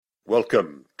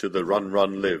Welcome to the Run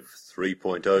Run Live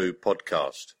 3.0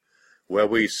 podcast, where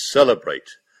we celebrate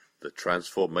the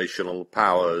transformational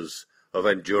powers of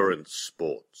endurance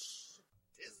sports.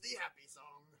 Tis the happy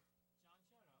song.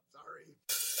 Sorry.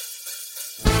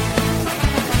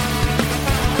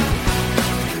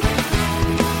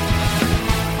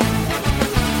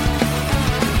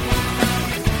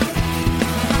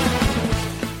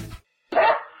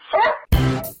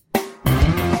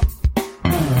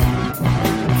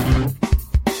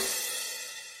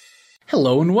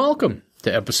 Hello and welcome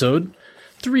to episode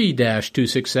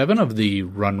 3-267 of the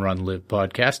Run Run Live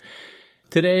podcast.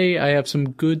 Today I have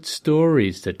some good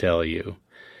stories to tell you.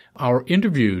 Our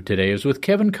interview today is with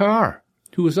Kevin Carr,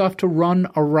 who is off to run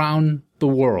around the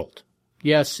world.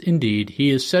 Yes, indeed, he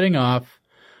is setting off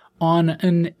on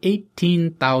an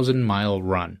 18,000-mile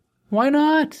run. Why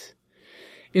not?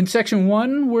 In section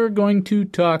 1, we're going to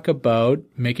talk about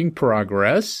making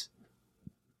progress.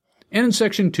 And in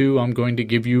section 2, I'm going to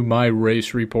give you my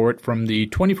race report from the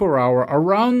 24-hour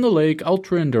Around the Lake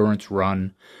Ultra Endurance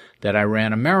Run that I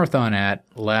ran a marathon at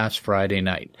last Friday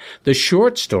night. The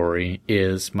short story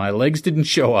is my legs didn't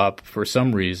show up for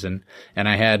some reason, and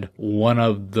I had one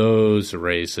of those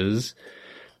races.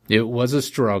 It was a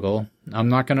struggle. I'm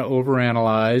not going to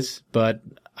overanalyze, but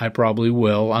I probably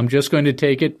will. I'm just going to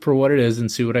take it for what it is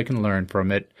and see what I can learn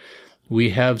from it.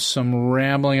 We have some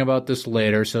rambling about this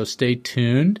later, so stay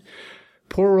tuned.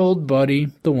 Poor old Buddy,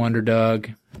 the Wonder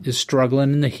Dog, is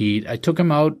struggling in the heat. I took him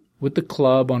out with the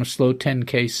club on a slow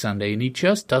 10K Sunday, and he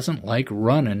just doesn't like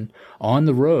running on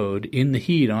the road in the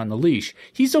heat on the leash.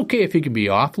 He's okay if he can be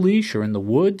off leash or in the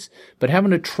woods, but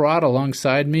having to trot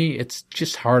alongside me, it's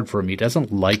just hard for him. He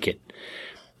doesn't like it.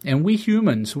 And we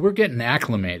humans, we're getting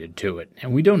acclimated to it,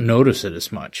 and we don't notice it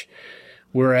as much,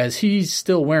 whereas he's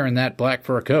still wearing that black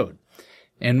fur coat.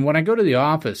 And when I go to the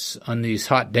office on these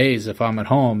hot days, if I'm at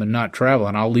home and not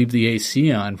traveling, I'll leave the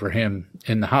AC on for him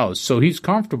in the house. So he's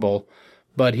comfortable,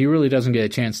 but he really doesn't get a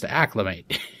chance to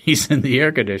acclimate. He's in the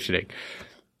air conditioning.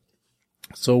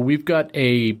 So we've got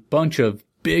a bunch of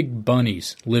big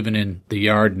bunnies living in the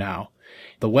yard now.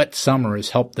 The wet summer has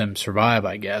helped them survive,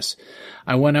 I guess.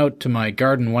 I went out to my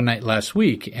garden one night last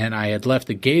week, and I had left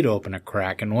the gate open a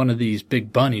crack, and one of these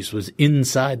big bunnies was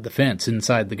inside the fence,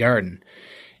 inside the garden.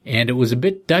 And it was a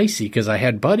bit dicey because I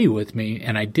had Buddy with me,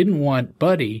 and I didn't want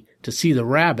Buddy to see the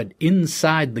rabbit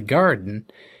inside the garden.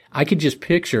 I could just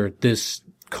picture this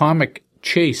comic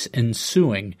chase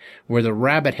ensuing where the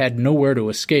rabbit had nowhere to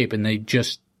escape, and they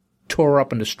just tore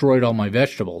up and destroyed all my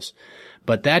vegetables.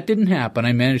 But that didn't happen.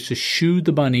 I managed to shoo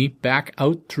the bunny back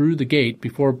out through the gate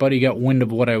before Buddy got wind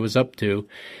of what I was up to,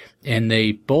 and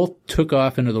they both took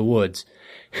off into the woods.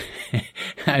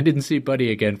 I didn't see Buddy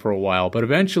again for a while, but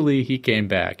eventually he came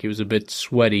back. He was a bit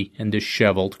sweaty and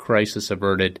disheveled, crisis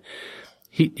averted.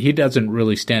 He doesn't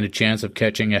really stand a chance of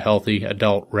catching a healthy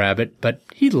adult rabbit, but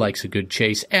he likes a good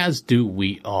chase, as do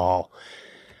we all.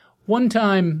 One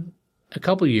time, a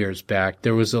couple years back,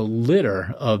 there was a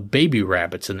litter of baby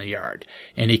rabbits in the yard,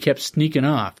 and he kept sneaking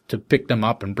off to pick them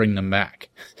up and bring them back.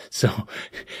 So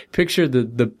picture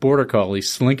the border collie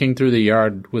slinking through the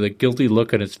yard with a guilty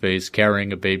look on his face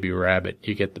carrying a baby rabbit.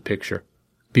 You get the picture.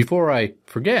 Before I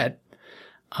forget,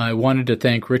 I wanted to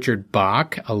thank Richard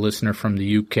Bach, a listener from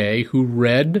the UK, who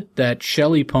read that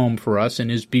Shelley poem for us in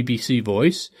his BBC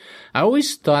voice. I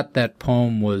always thought that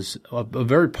poem was a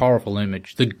very powerful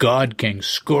image. The God King,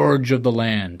 scourge of the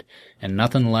land, and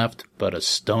nothing left but a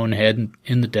stone head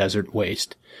in the desert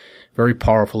waste. Very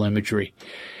powerful imagery.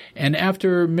 And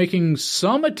after making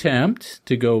some attempt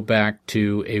to go back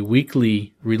to a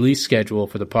weekly release schedule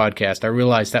for the podcast, I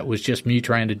realized that was just me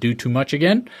trying to do too much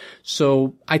again.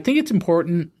 So I think it's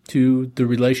important to the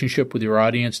relationship with your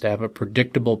audience to have a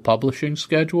predictable publishing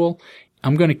schedule.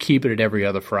 I'm going to keep it at every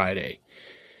other Friday.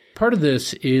 Part of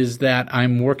this is that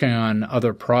I'm working on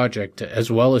other projects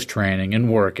as well as training and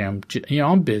work. I'm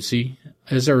busy,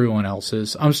 as everyone else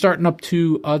is. I'm starting up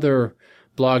 2 other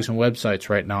blogs and websites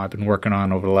right now I've been working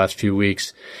on over the last few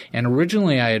weeks. And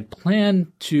originally I had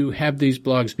planned to have these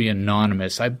blogs be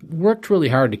anonymous. I worked really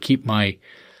hard to keep my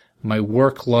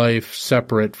work life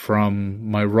separate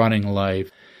from my running life.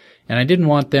 And I didn't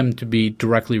want them to be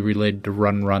directly related to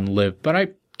Run, Run, Live. But I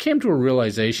came to a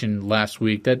realization last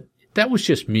week that that was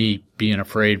just me being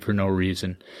afraid for no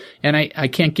reason. And I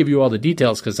can't give you all the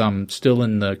details because I'm still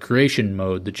in the creation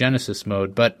mode, the Genesis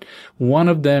mode, but one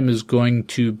of them is going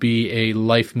to be a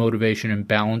life motivation and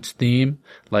balance theme,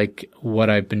 like what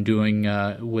I've been doing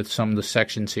with some of the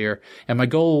sections here. And my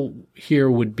goal here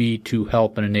would be to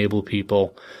help and enable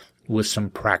people with some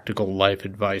practical life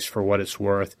advice for what it's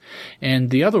worth. And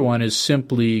the other one is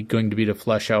simply going to be to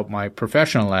flesh out my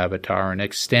professional avatar and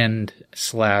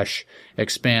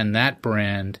extend/expand that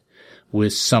brand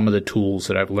with some of the tools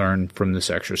that I've learned from this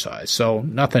exercise. So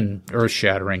nothing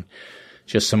earth-shattering,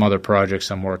 just some other projects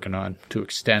I'm working on to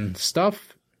extend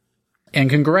stuff. And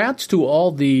congrats to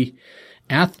all the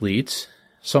athletes,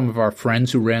 some of our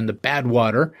friends who ran the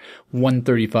Badwater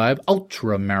 135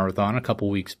 Ultra Marathon a couple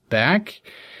weeks back.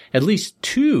 At least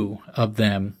 2 of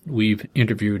them we've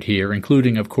interviewed here,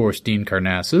 including, of course, Dean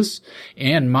Karnazes,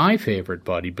 and my favorite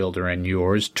bodybuilder and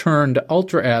yours, turned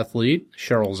ultra athlete,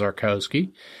 Cheryl Zarkowski.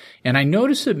 And I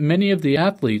noticed that many of the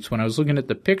athletes, when I was looking at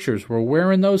the pictures, were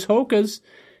wearing those Hokas.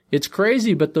 It's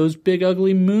crazy, but those big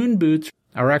ugly moon boots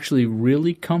are actually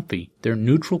really comfy. They're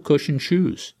neutral cushion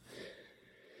shoes.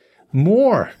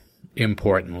 More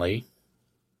importantly,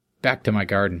 back to my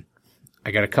garden.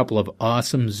 I got a couple of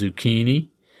awesome zucchini.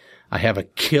 I have a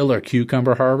killer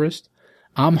cucumber harvest.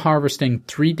 I'm harvesting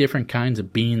 3 different kinds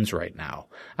of beans right now.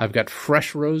 I've got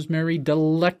fresh rosemary,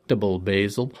 delectable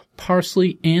basil,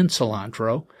 parsley, and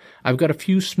cilantro. I've got a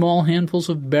few small handfuls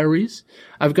of berries.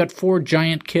 I've got 4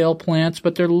 giant kale plants,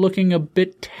 but they're looking a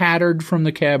bit tattered from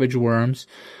the cabbage worms.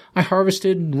 I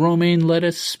harvested romaine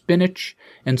lettuce, spinach,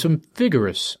 and some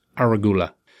vigorous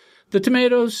arugula. The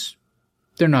tomatoes,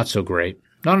 they're not so great.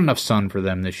 Not enough sun for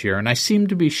them this year, and I seem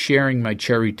to be sharing my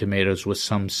cherry tomatoes with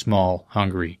some small,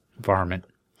 hungry varmint.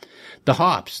 The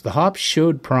hops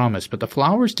showed promise, but the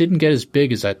flowers didn't get as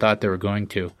big as I thought they were going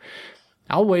to.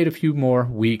 I'll wait a few more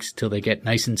weeks till they get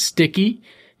nice and sticky,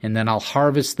 and then I'll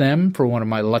harvest them for one of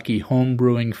my lucky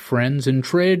home-brewing friends and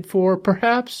trade for,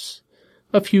 perhaps,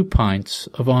 a few pints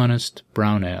of honest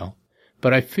brown ale.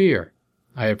 But I fear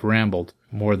I have rambled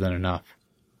more than enough.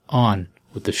 On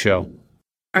with the show.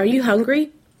 Are you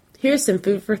hungry? Here's some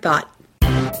food for thought.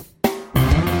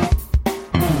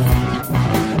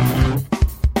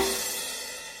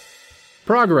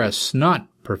 Progress, not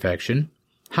perfection.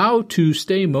 How to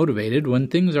stay motivated when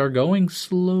things are going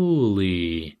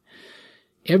slowly.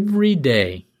 Every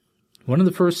day, one of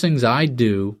the first things I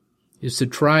do is to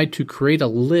try to create a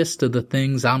list of the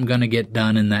things I'm going to get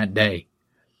done in that day.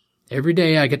 Every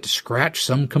day I get to scratch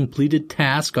some completed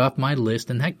task off my list,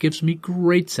 and that gives me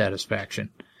great satisfaction.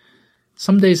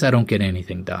 Some days I don't get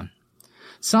anything done.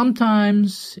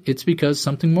 Sometimes it's because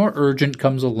something more urgent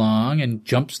comes along and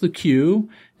jumps the queue,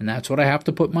 and that's what I have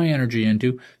to put my energy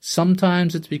into.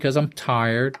 Sometimes it's because I'm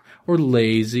tired or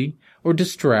lazy or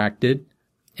distracted.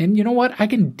 And you know what? I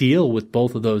can deal with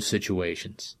both of those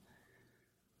situations.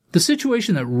 The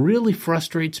situation that really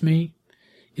frustrates me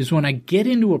is when I get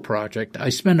into a project, I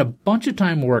spend a bunch of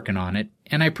time working on it,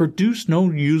 and I produce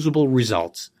no usable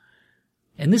results.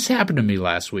 And this happened to me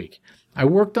last week. I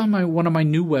worked on one of my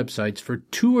new websites for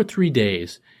 2 or 3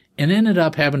 days and ended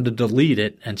up having to delete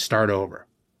it and start over.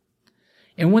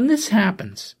 And when this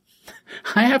happens,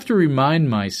 I have to remind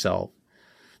myself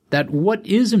that what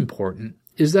is important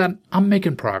is that I'm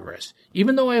making progress.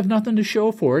 Even though I have nothing to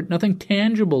show for it, nothing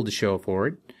tangible to show for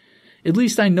it, at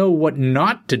least I know what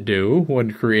not to do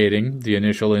when creating the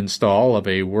initial install of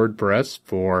a WordPress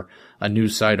for a new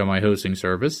site on my hosting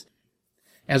service.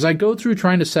 As I go through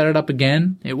trying to set it up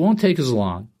again, it won't take as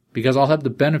long because I'll have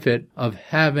the benefit of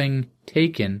having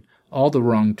taken all the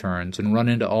wrong turns and run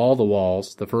into all the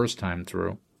walls the first time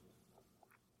through.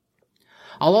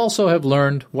 I'll also have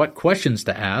learned what questions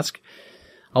to ask.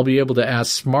 I'll be able to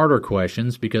ask smarter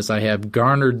questions because I have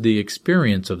garnered the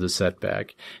experience of the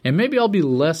setback, and maybe I'll be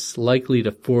less likely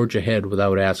to forge ahead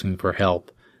without asking for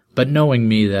help. But knowing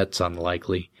me, that's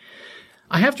unlikely.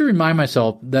 I have to remind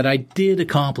myself that I did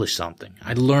accomplish something.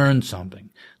 I learned something.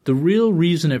 The real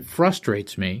reason it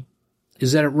frustrates me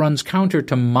is that it runs counter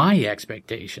to my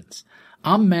expectations.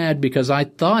 I'm mad because I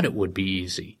thought it would be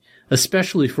easy,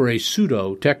 especially for a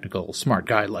pseudo-technical smart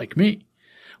guy like me.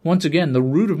 Once again, the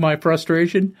root of my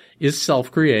frustration is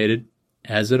self-created,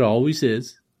 as it always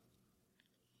is.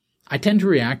 I tend to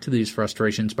react to these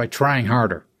frustrations by trying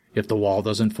harder. If the wall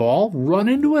doesn't fall, run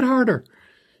into it harder.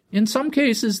 In some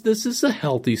cases, this is a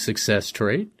healthy success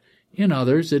trait. In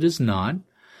others, it is not.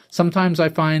 Sometimes I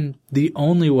find the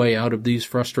only way out of these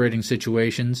frustrating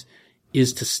situations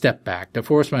is to step back, to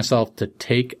force myself to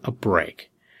take a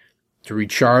break, to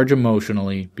recharge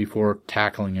emotionally before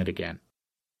tackling it again.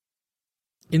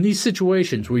 In these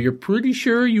situations where you're pretty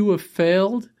sure you have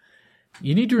failed,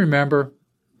 you need to remember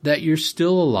that you're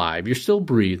still alive, you're still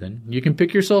breathing. You can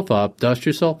pick yourself up, dust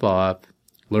yourself off,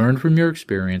 learn from your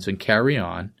experience, and carry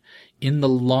on. In the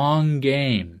long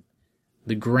game,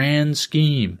 the grand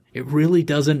scheme, it really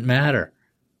doesn't matter.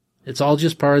 It's all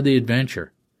just part of the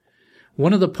adventure.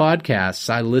 One of the podcasts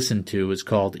I listen to is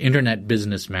called Internet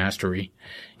Business Mastery,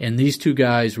 and these two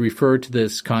guys refer to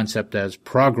this concept as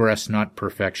progress, not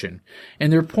perfection.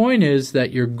 And their point is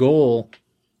that your goal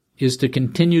is to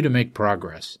continue to make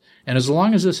progress. And as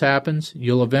long as this happens,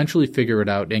 you'll eventually figure it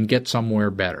out and get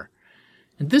somewhere better.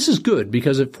 And this is good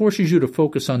because it forces you to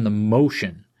focus on the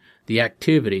motion, the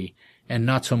activity, and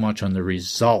not so much on the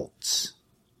results.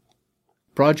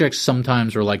 Projects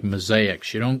sometimes are like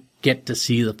mosaics. You don't get to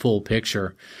see the full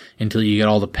picture until you get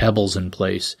all the pebbles in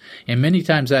place. And many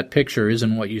times that picture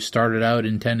isn't what you started out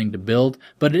intending to build,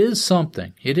 but it is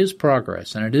something. It is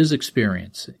progress, and it is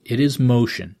experience. It is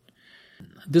motion.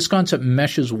 This concept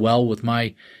meshes well with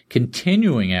my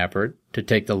continuing effort to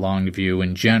take the long view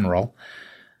in general.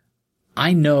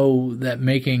 I know that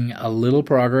making a little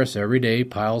progress every day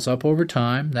piles up over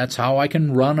time. That's how I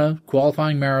can run a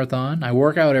qualifying marathon. I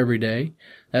work out every day.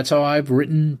 That's how I've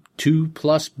written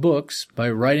 2+ books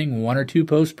by writing 1 or 2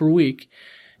 posts per week.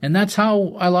 And that's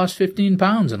how I lost 15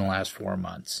 pounds in the last 4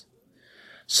 months.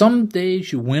 Some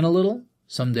days you win a little.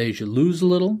 Some days you lose a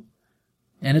little.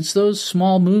 And it's those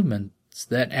small movements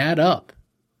that add up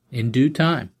in due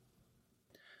time.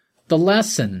 The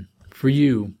lesson for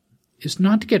you is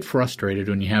not to get frustrated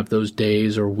when you have those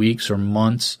days or weeks or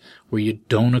months where you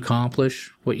don't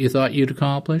accomplish what you thought you'd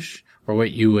accomplish or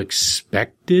what you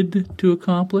expected to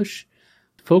accomplish.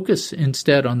 Focus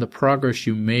instead on the progress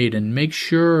you made and make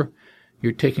sure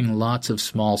you're taking lots of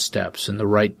small steps in the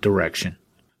right direction.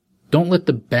 Don't let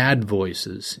the bad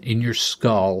voices in your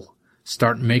skull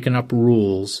start making up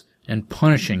rules and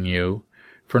punishing you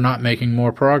for not making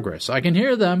more progress. I can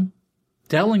hear them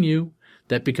telling you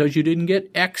that because you didn't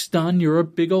get X done, you're a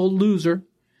big old loser.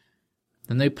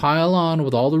 Then they pile on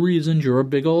with all the reasons you're a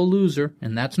big old loser,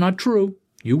 and that's not true.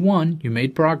 You won. You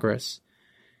made progress.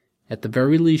 At the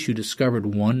very least, you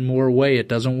discovered one more way it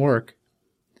doesn't work.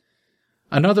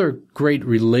 Another great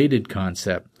related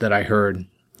concept that I heard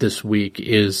this week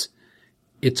is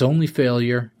it's only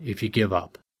failure if you give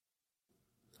up.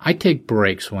 I take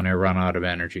breaks when I run out of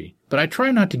energy, but I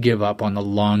try not to give up on the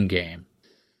long game.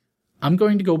 I'm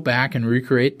going to go back and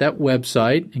recreate that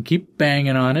website and keep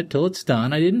banging on it till it's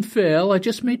done. I didn't fail. I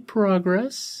just made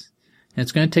progress. And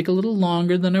it's going to take a little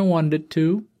longer than I wanted it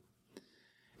to.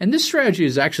 And this strategy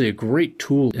is actually a great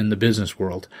tool in the business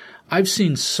world. I've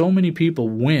seen so many people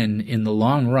win in the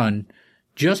long run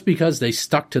just because they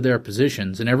stuck to their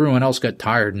positions and everyone else got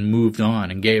tired and moved on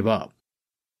and gave up.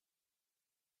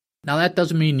 Now, that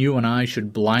doesn't mean you and I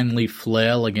should blindly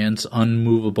flail against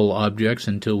unmovable objects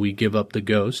until we give up the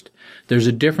ghost. There's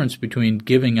a difference between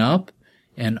giving up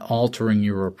and altering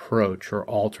your approach or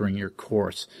altering your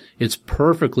course. It's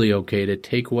perfectly okay to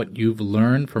take what you've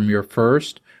learned from your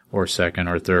first or second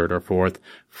or third or fourth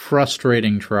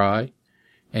frustrating try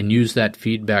and use that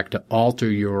feedback to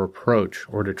alter your approach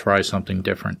or to try something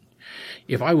different.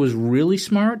 If I was really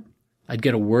smart, I'd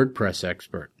get a WordPress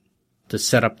expert to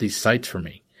set up these sites for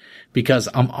me, because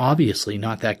I'm obviously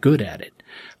not that good at it.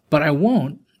 But I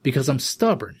won't because I'm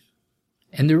stubborn.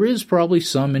 And there is probably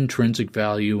some intrinsic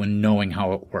value in knowing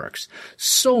how it works.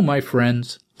 So, my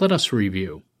friends, let us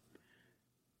review.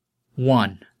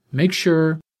 1. Make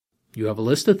sure you have a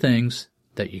list of things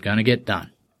that you're going to get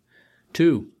done.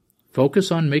 2.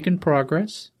 Focus on making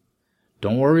progress.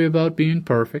 Don't worry about being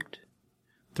perfect.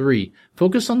 3.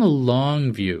 Focus on the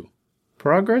long view.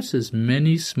 Progress is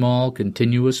many small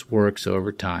continuous works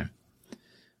over time.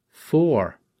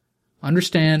 4.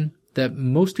 Understand that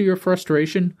most of your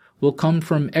frustration will come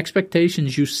from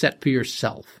expectations you set for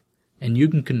yourself, and you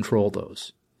can control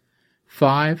those.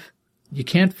 5. You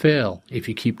can't fail if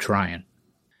you keep trying.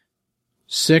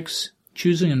 6.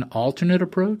 Choosing an alternate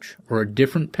approach or a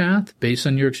different path based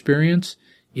on your experience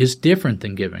is different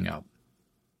than giving up.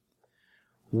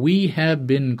 We have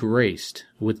been graced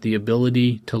with the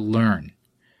ability to learn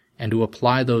and to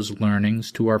apply those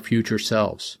learnings to our future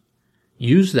selves.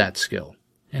 Use that skill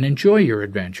and enjoy your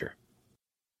adventure.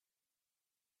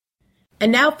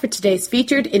 And now for today's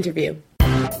featured interview.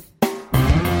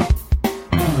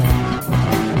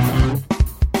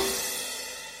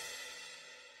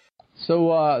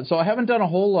 So I haven't done a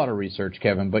whole lot of research,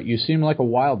 Kevin, but you seem like a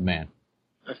wild man.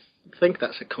 I think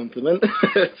that's a compliment.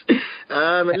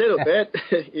 A little bit,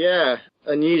 yeah.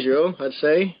 Unusual, I'd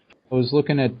say. I was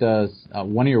looking at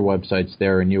one of your websites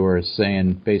there, and you were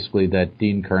saying basically that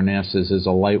Dean Karnazes is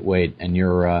a lightweight, and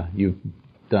you've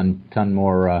done a ton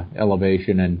more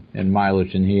elevation and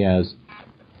mileage than he has.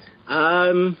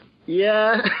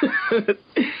 Yeah,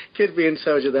 could be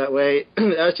intelligent that way.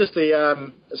 That's just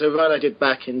the run I did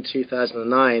back in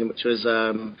 2009, which was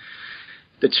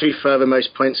the 2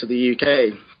 furthermost points of the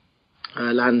UK,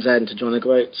 Land's End to John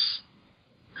O'Groats.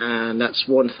 and that's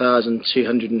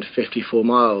 1,254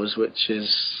 miles, which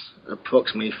is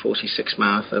approximately 46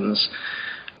 marathons.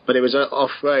 But it was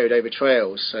off-road over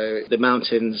trails, so the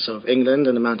mountains of England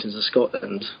and the mountains of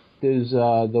Scotland. Is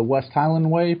the West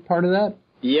Highland Way part of that?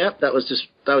 Yep, that was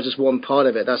just one part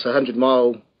of it. That's a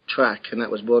 100-mile track, and that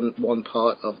was one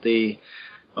part of the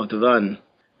run.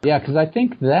 Yeah, because I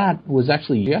think that was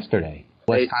actually yesterday.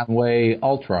 West Highland Way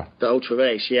Ultra. The Ultra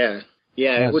race, yeah.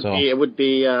 It would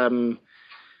be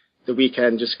the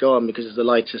weekend just gone because it's the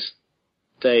lightest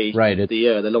day of the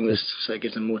year, the longest, so it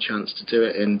gives them more chance to do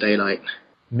it in daylight.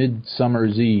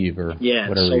 Midsummer's Eve, or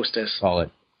whatever solstice. You call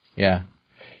it. Yeah.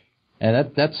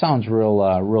 And that sounds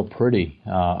real pretty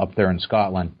up there in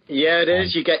Scotland. Yeah, it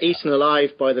is. You get eaten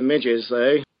alive by the midges,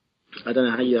 though. I don't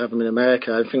know how you have them in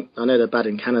America. I know they're bad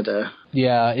in Canada.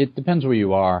 Yeah, it depends where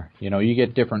you are. You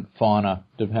get different fauna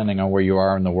depending on where you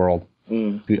are in the world.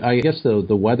 I guess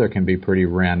the weather can be pretty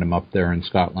random up there in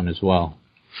Scotland as well.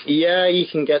 Yeah, you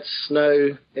can get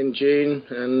snow in June,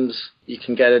 and you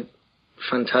can get a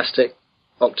fantastic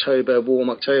warm October,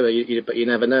 but you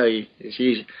never know. It's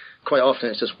usually, quite often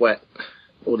it's just wet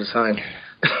all the time.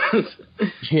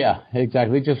 Yeah,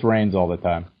 exactly. It just rains all the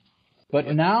time. But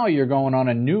now you're going on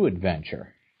a new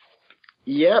adventure.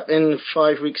 Yep, in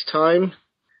 5 weeks' time,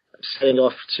 I'm sailing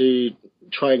off to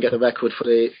try and get the record for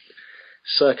the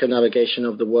circumnavigation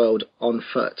of the world on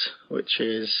foot, which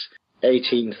is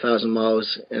 18,000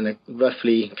 miles in a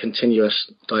roughly continuous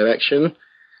direction,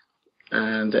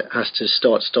 and it has to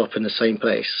stop in the same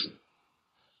place.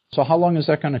 So how long is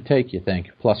that going to take, you think,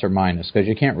 plus or minus? Because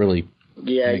you can't really...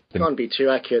 Yeah, you can't be too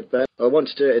accurate, but I want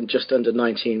to do it in just under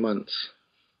 19 months.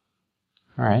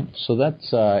 All right, so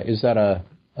that's is that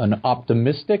an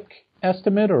optimistic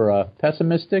estimate or a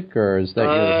pessimistic, or is that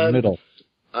your middle?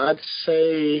 I'd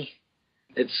say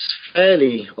it's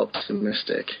fairly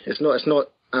optimistic. It's not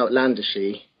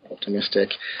outlandishly optimistic.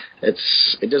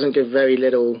 It doesn't give very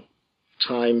little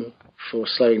time for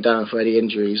slowing down for any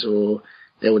injuries or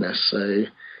illness, so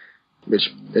which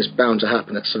is bound to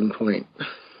happen at some point.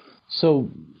 So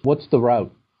what's the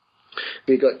route?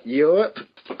 We've got Europe,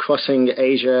 crossing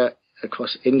Asia,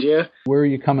 across India. Where are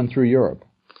you coming through Europe?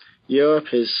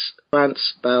 Europe is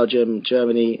France, Belgium,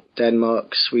 Germany,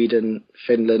 Denmark, Sweden,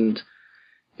 Finland,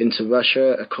 into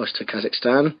Russia, across to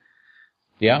Kazakhstan.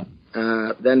 Yeah.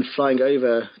 Then flying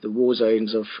over the war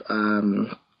zones of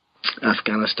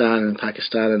Afghanistan and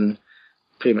Pakistan and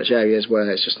pretty much areas where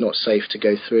it's just not safe to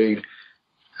go through.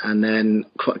 And then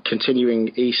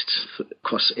continuing east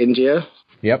across India.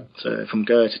 Yep. So from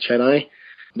Goa to Chennai.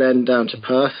 Then down to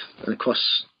Perth and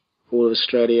across all of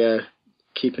Australia,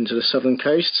 keeping to the southern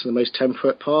coast, the most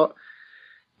temperate part.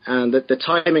 And the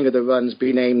timing of the run's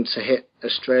been aimed to hit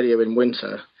Australia in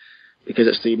winter because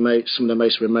it's some of the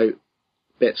most remote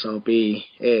bits I'll be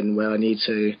in where I need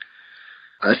to.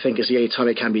 I think it's the only time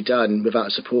it can be done without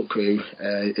a support crew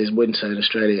is winter in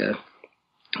Australia.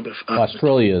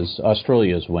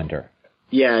 Australia's winter.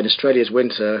 Yeah, in Australia's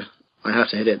winter, I have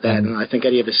to hit it then. I think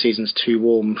any of the season's too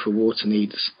warm for water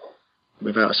needs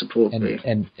without a support crew.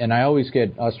 And I always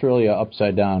get Australia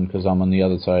upside down because I'm on the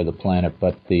other side of the planet.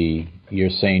 But you're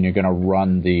saying you're going to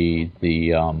run the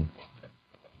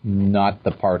not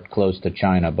the part close to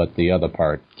China, but the other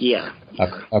part. Yeah.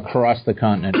 Across the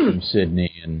continent from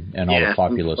Sydney and all the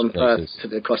populous places.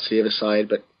 Across to the other side,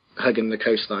 but hugging the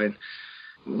coastline,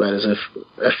 where there's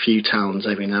a few towns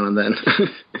every now and then.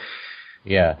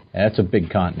 Yeah, that's a big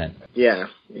continent. Yeah.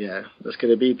 That's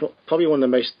going to be probably one of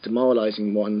the most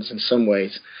demoralizing ones in some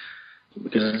ways,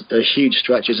 because there are huge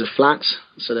stretches of flat,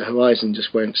 so the horizon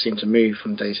just won't seem to move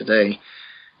from day to day.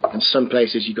 In some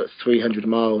places, you've got 300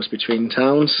 miles between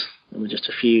towns, and there's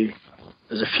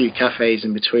a few cafes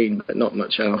in between, but not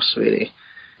much else, really.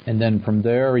 And then from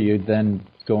there, are you then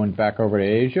going back over to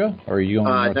Asia, or are you going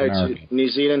to North America? To New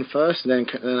Zealand first, and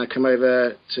then I come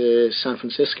over to San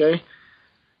Francisco.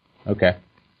 Okay.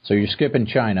 So you're skipping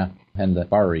China and the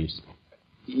Far East.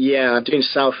 Yeah, I'm doing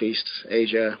Southeast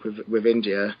Asia with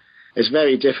India. It's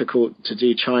very difficult to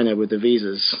do China with the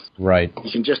visas. Right.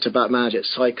 You can just about manage it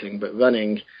cycling, but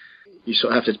running, you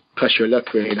sort of have to push your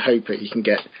luck really and hope that you can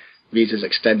get visas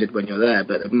extended when you're there,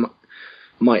 but it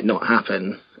might not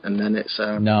happen. And then it's...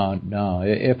 No.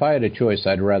 If I had a choice,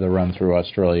 I'd rather run through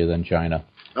Australia than China.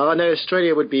 Oh, no,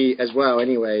 Australia would be as well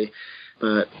anyway,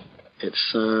 but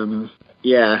it's...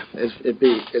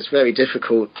 it's very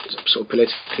difficult, sort of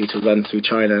politically, to run through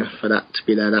China for that to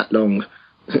be there that long.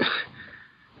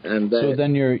 And so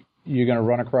then you're going to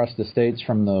run across the states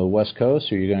from the west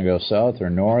coast, or you're going to go south or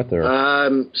north, or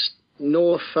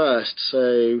north first,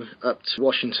 so up to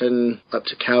Washington, up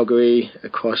to Calgary,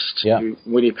 across to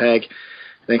Winnipeg,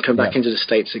 then come back into the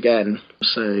States again.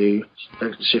 So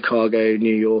Chicago,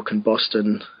 New York, and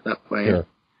Boston that way. Sure.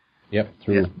 Yep,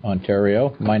 through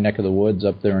Ontario, my neck of the woods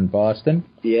up there in Boston.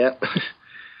 Yep.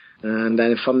 And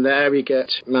then from there we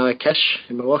get Marrakesh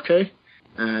in Morocco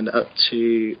and up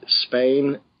to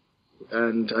Spain.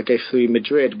 And I go through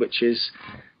Madrid, which is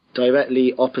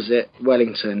directly opposite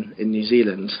Wellington in New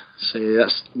Zealand. So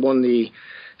that's one of the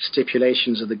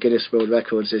stipulations of the Guinness World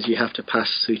Records is you have to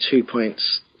pass through 2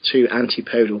 points, 2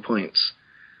 antipodal points.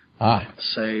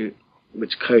 So,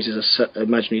 which closes an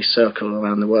imaginary circle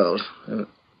around the world.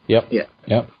 Yep.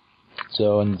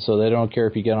 So they don't care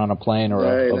if you get on a plane or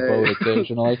a boat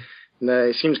occasionally? No,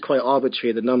 it seems quite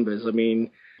arbitrary, the numbers. I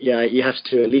mean, you have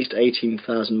to do at least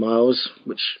 18,000 miles,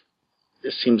 which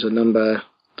it seems a number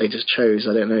they just chose.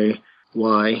 I don't know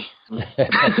why.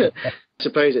 I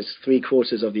suppose it's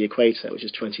 3/4 of the equator, which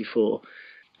is 24.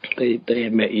 They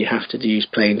admit you have to use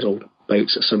planes or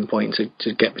boats at some point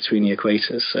to get between the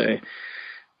equators, so...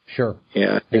 Sure.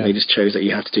 Yeah, I think they just chose that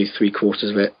you have to do 3/4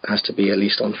 of it. It has to be at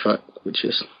least on foot, which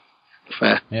is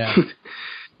fair. Yeah.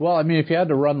 Well, I mean, if you had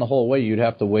to run the whole way, you'd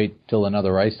have to wait till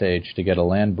another ice age to get a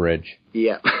land bridge.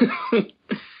 Yeah.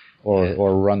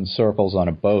 or run circles on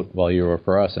a boat while you were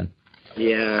crossing.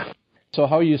 Yeah. So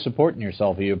how are you supporting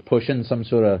yourself? Are you pushing some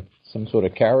sort of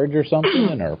carriage or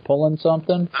something, or pulling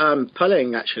something?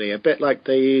 Pulling, actually, a bit like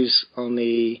they use on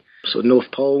the sort of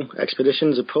North Pole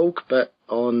expeditions, a pulk, but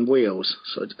on wheels.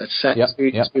 So a set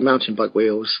two mountain bike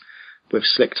wheels with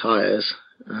slick tyres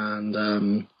and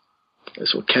a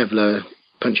sort of Kevlar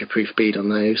puncture-proof bead on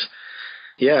those.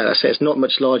 Yeah, that's it. It's not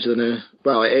much larger than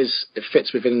it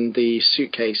fits within the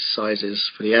suitcase sizes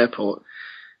for the airport.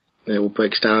 It all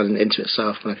breaks down into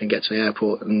itself when I can get to the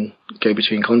airport and go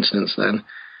between continents then.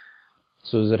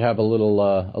 So does it have a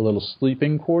little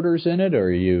sleeping quarters in it, or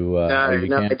are you?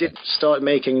 No. I did start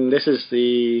making. This is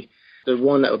the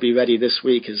one that will be ready this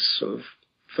week. Is sort of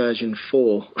version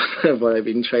 4 of what I've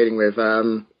been trading with.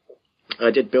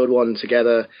 I did build one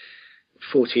together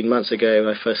 14 months ago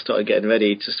when I first started getting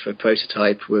ready, just for a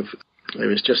prototype. It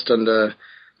was just under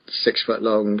 6 foot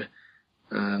long,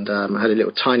 and I had a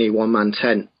little tiny one-man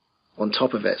tent on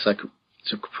top of it, so I could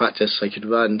practice. So I could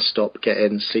run, stop, get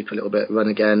in, sleep a little bit, run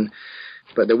again.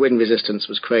 But the wind resistance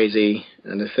was crazy,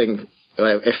 and the thing,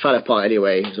 it fell apart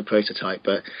anyway. It was a prototype,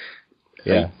 but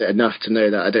enough to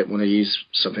know that I don't want to use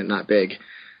something that big.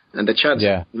 And the chance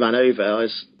ran over. I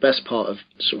was best part of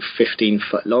sort of 15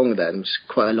 foot long then. It was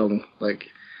quite a long,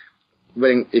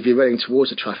 if you're running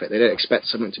towards the traffic, they don't expect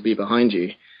something to be behind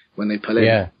you when they pull in.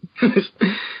 Yeah. Because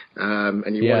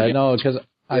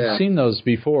I've seen those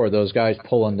before, those guys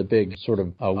pulling the big sort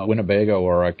of a Winnebago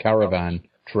or a caravan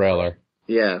trailer.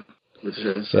 Yeah.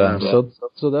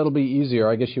 So that'll be easier.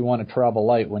 I guess you want to travel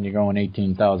light when you're going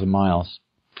 18,000 miles.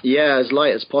 Yeah, as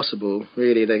light as possible,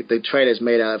 really. The trailer's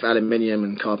made out of aluminium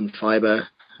and carbon fibre.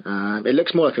 It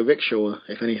looks more like a rickshaw,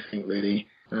 if anything, really.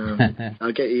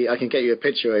 I can get you a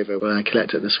picture over when I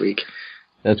collect it this week.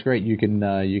 That's great. You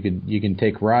can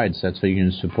take rides. That's how you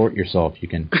can support yourself. You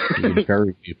can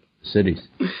ferry people to cities.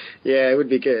 Yeah, it would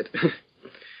be good.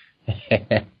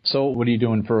 So what are you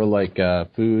doing for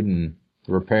food and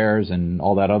repairs and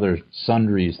all that other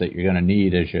sundries that you're going to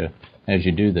need as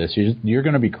you do this? You're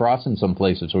going to be crossing some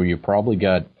places where you probably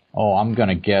got, I'm going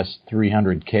to guess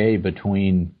 300K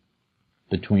between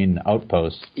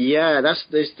outposts. Yeah,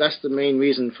 that's the main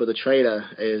reason for the trailer,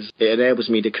 is it enables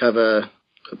me to cover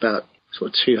about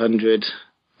sort of 200,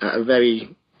 at a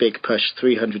very big push,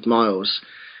 300 miles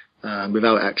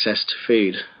without access to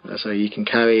food. So you can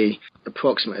carry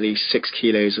approximately 6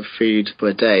 kilos of food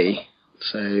per day.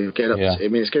 So get up to, I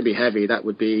mean, it's going to be heavy, but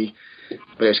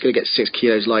it's going to get 6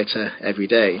 kilos lighter every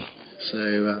day.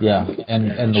 So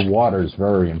and the water is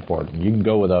very important. You can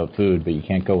go without food, but you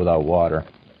can't go without water.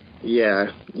 Yeah,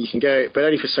 you can go, but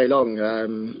only for so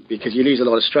long, because you lose a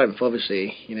lot of strength.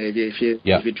 Obviously, if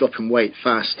you're dropping weight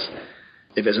fast,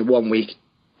 if it's a 1 week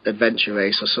adventure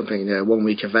race or something, 1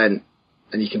 week event,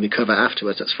 and you can recover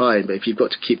afterwards, that's fine. But if you've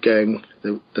got to keep going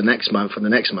the next month and the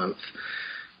next month,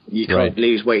 you can't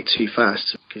lose weight too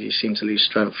fast because you seem to lose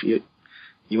strength. You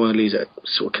want to lose it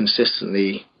sort of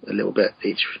consistently a little bit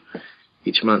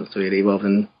each month, really, rather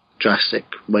than drastic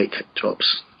weight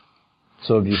drops.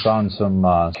 So have you found some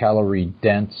calorie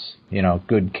dense,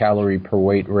 good calorie per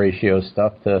weight ratio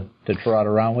stuff to trot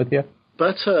around with you?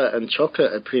 Butter and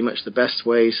chocolate are pretty much the best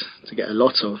ways to get a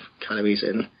lot of calories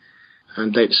in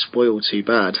and don't spoil too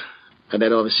bad. And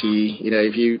then obviously,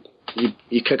 if you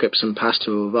cook up some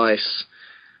pasta or rice,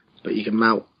 but you can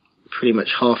melt pretty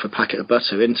much half a packet of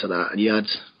butter into that, and you add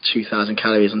 2,000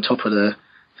 calories on top of the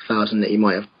 1,000 that you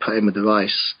might have put in with the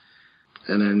rice.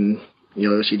 And then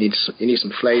obviously you need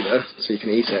some flavour so you can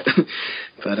eat it.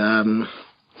 But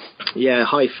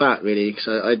high fat really.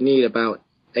 So I'd need about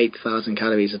 8,000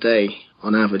 calories a day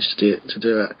on average to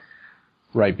do it.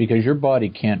 Right, because your body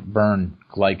can't burn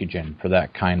glycogen for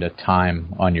that kind of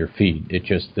time on your feet.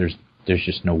 There's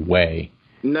just no way.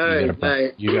 No,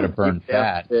 you got to burn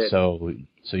fat. So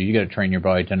you got to train your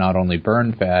body to not only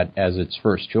burn fat as its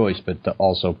first choice, but to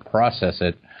also process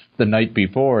it the night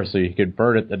before so you could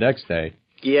burn it the next day.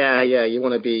 Yeah, you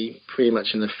want to be pretty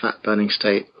much in the fat burning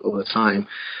state all the time.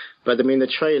 But I mean, the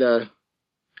trailer,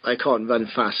 I can't run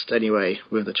fast anyway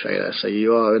with the trailer, so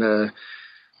you are in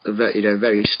a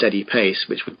very steady pace,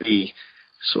 which would be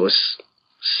sort of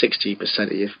 60%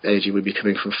 of your energy would be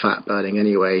coming from fat burning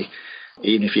anyway,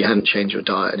 even if you hadn't changed your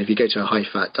diet. And if you go to a high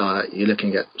fat diet, you're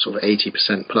looking at sort of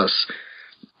 80% plus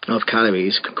of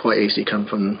calories can quite easily come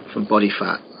from body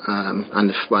fat, and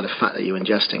the fat that you're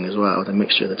ingesting as well, the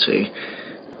mixture of the two.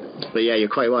 But yeah, you're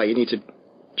quite right. You need to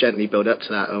gently build up to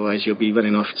that, otherwise you'll be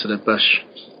running off to the bush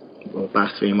or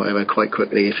bathroom, whatever, quite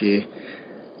quickly if you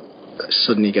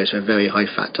suddenly go to a very high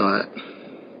fat diet.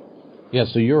 Yeah,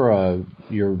 so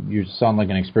you sound like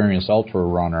an experienced ultra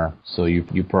runner, so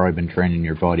you've probably been training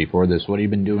your body for this. What have you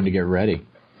been doing to get ready?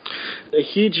 A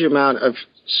huge amount of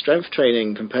strength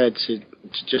training compared to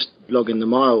just logging the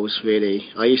miles, really.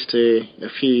 I used to,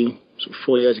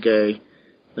 4 years ago,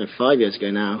 5 years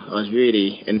ago now, I was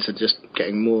really into just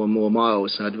getting more and more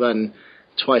miles. So I'd run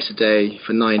twice a day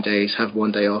for 9 days, have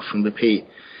 1 day off and repeat.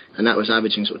 And that was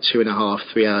averaging sort of 2.5,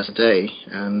 3 hours a day.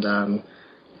 And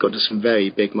got to some very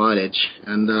big mileage.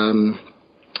 And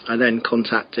I then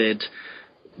contacted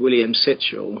William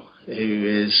Sitchell,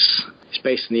 who is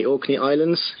based in the Orkney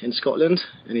Islands in Scotland,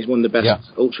 and he's one of the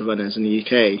best ultra runners in the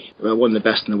UK. Well, one of the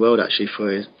best in the world actually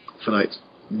for like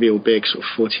real big sort of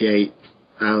 48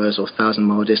 hours or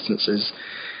 1,000-mile distances.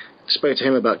 Spoke to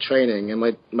him about training, and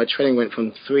my training went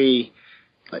from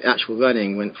actual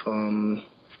running went from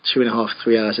 2.5,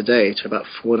 3 hours a day to about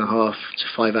 4.5 to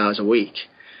 5 hours a week.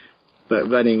 But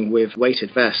running with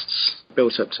weighted vests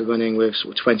built up to running with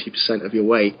sort of 20% of your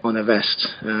weight on a vest,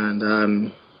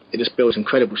 and it just builds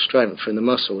incredible strength in the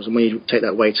muscles. And when you take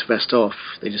that weight vest off,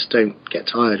 they just don't get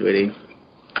tired really.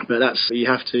 But you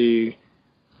have to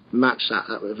match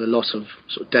that with a lot of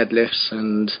sort of deadlifts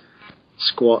and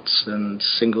squats and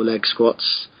single leg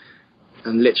squats,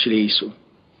 and literally sort of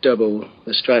double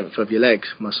the strength of your leg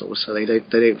muscles, so they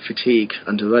don't fatigue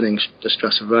under running, the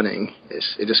stress of running.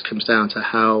 It just comes down to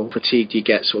how fatigued you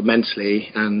get sort of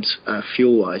mentally and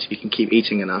fuel-wise. If you can keep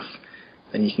eating enough,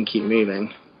 then you can keep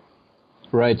moving.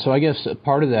 Right. So I guess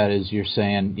part of that is you're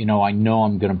saying, I know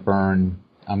I'm going to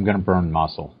burn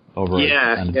muscle over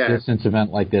a distance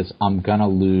event like this. I'm going to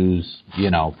lose,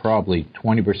 probably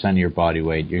 20% of your body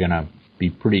weight. You're going to be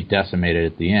pretty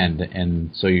decimated at the end. And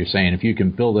so you're saying if you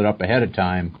can build it up ahead of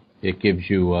time, it gives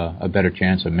you a better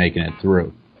chance of making it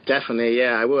through. Definitely,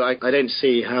 yeah. I don't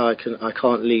see how I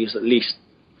can't lose at least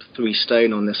 3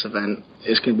 stone on this event.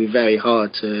 It's going to be very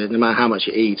hard to, no matter how much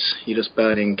you eat, you're just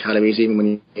burning calories. Even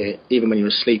when you're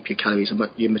asleep,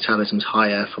 your metabolism's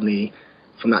higher from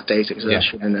that day's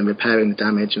exertion and then repairing the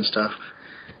damage and stuff.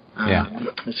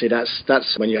 See,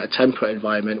 that's when you're at a temperate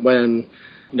environment. When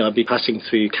I'd be passing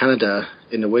through Canada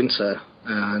in the winter,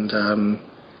 and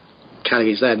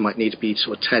calories then might need to be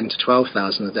sort of 10 to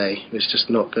 12,000 a day. It's just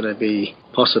not going to be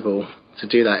possible to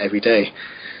do that every day.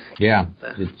 Yeah,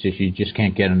 you just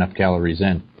can't get enough calories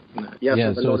in.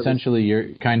 So essentially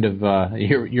you're kind of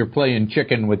you're playing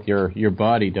chicken with your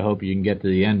body to hope you can get to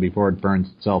the end before it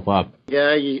burns itself up.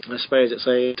 Yeah, I suppose it's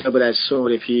a double-edged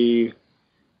sword. If you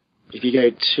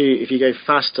go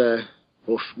faster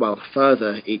or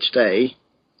further each day,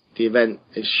 the event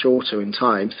is shorter in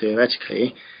time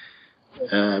theoretically.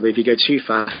 But if you go too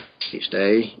fast each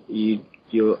day,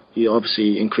 you're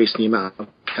obviously increasing the amount of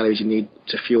calories you need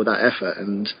to fuel that effort,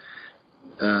 and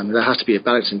there has to be a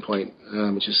balancing point,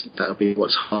 that'll be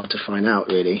what's hard to find out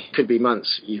really. Could be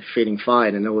months you're feeling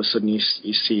fine, and all of a sudden you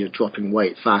see you're dropping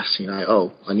weight fast, and you're like,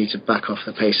 oh, I need to back off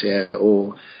the pace here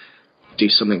or do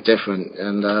something different.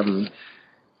 And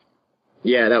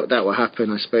that will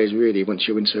happen, I suppose, really once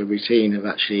you're into a routine of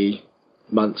actually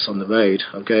months on the road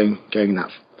of going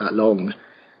that long.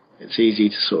 It's easy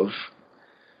to sort of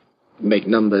make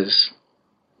numbers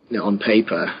on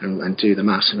paper and do the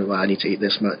maths and I need to eat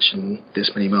this much and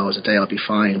this many miles a day, I'll be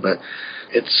fine. But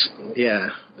it's a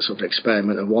sort of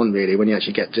experiment of one really. When you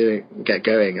actually get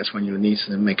going, that's when you'll need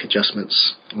to make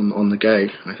adjustments on the go,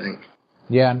 I think.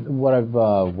 Yeah, and what I've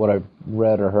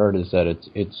read or heard is that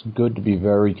it's good to be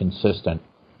very consistent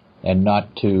and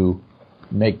not to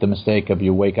make the mistake of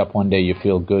you wake up one day, you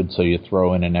feel good, so you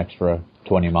throw in an extra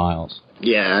 20 miles.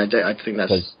 Yeah, I think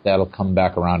that's... Because that'll come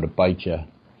back around to bite you.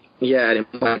 Yeah, and it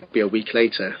might be a week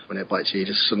later when it bites you. You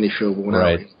just suddenly feel worn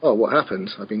right. out. Oh, what happened?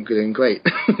 I've been doing great.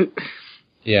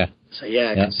 Yeah. So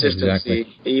consistency, exactly.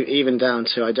 Even down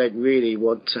to I don't really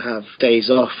want to have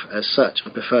days off as such. I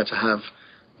prefer to have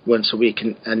once a week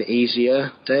an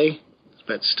easier day,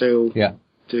 but still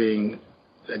doing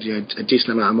a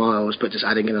decent amount of miles, but just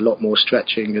adding in a lot more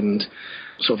stretching and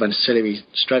sort of ancillary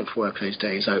strength work those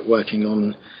days, like working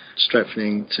on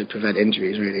strengthening to prevent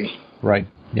injuries, really. Right.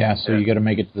 Yeah, so you got to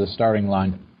make it to the starting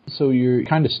line. So you're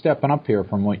kind of stepping up here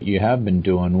from what you have been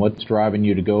doing. What's driving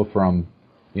you to go from,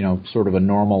 sort of a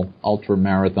normal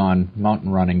ultra-marathon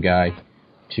mountain running guy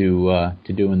to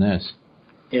doing this?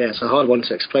 Yeah, it's a hard one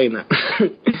to explain that.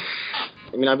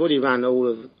 I mean, I've already ran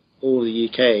all the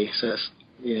UK, so that's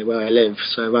where I live.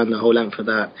 So I ran the whole length of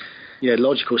that. The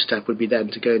logical step would be then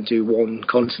to go and do one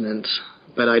continent.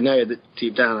 But I know that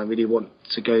deep down I really want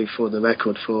to go for the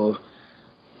record for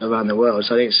around the world.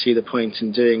 So I don't see the point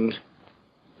in doing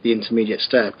the intermediate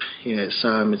step.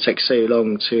 It takes so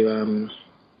long to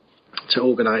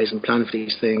organise and plan for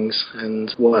these things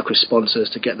and work with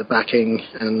sponsors to get the backing.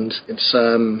 And it's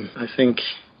I think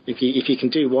if you can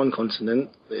do one continent,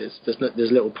 there's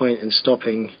little point in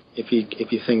stopping if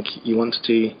you think you want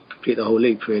to complete the whole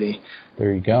loop. Really.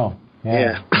 There you go.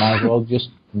 Yeah.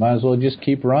 Might as well just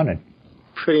keep running.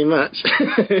 Pretty much.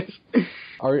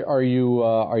 Are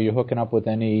you hooking up with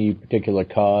any particular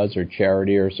cause or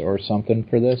charity or something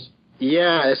for this?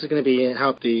 Yeah, this is going to be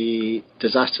help the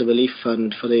disaster relief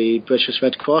fund for the British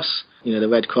Red Cross. The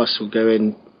Red Cross will go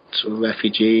in to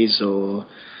refugees or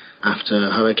after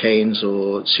hurricanes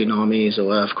or tsunamis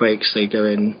or earthquakes. They go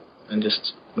in and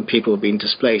just when people are being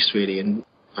displaced, really. And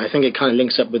I think it kind of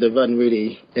links up with the run,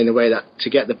 really, in a way that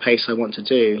to get the pace I want to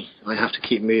do, I have to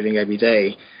keep moving every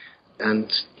day.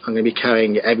 And I'm going to be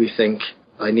carrying everything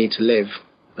I need to live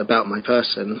about my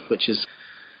person, which is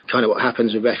kind of what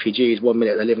happens with refugees. 1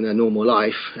 minute they're living their normal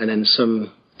life, and then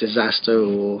some disaster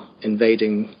or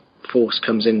invading force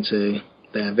comes into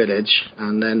their village,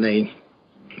 and then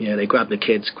they grab the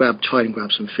kids, try and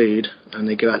grab some food, and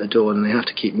they go out the door, and they have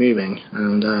to keep moving.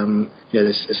 And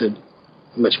there's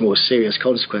a much more serious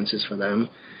consequences for them.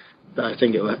 But I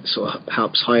think it sort of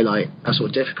helps highlight how sort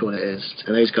of difficult it is,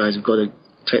 and those guys have got to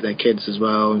take their kids as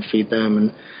well and feed them.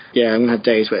 And I'm going to have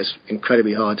days where it's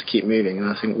incredibly hard to keep moving, and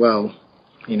I think, well,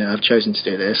 I've chosen to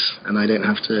do this, and I don't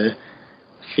have to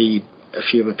feed a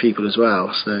few other people as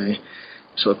well. So it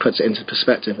sort of puts it into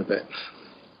perspective a bit.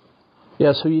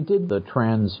 Yeah, so you did the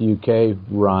Trans UK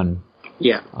run.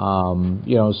 Yeah.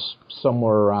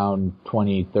 Somewhere around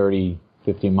 20, 30,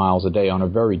 50 miles a day on a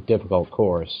very difficult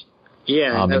course.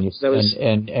 Yeah.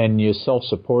 And you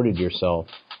self-supported yourself.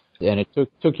 And it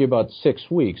took you about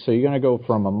 6 weeks. So you're going to go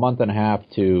from a month and a half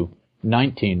to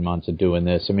 19 months of doing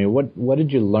this. I mean, what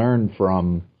did you learn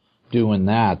from doing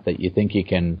that you think you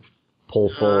can pull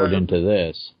forward into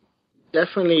this?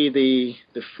 Definitely the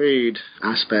food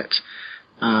aspect.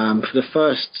 For the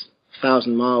first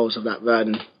 1,000 miles of that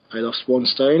run, I lost 1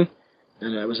 stone,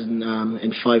 and it was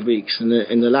in 5 weeks. And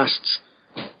in the last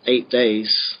 8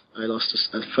 days, I lost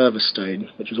a further stone,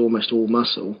 which was almost all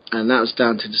muscle, and that was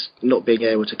down to just not being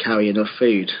able to carry enough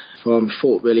food. From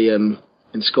Fort William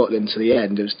in Scotland to the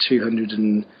end, it was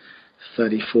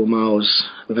 234 miles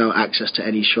without access to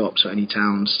any shops or any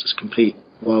towns, just complete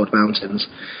wild mountains.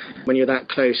 When you're that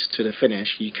close to the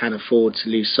finish, you can afford to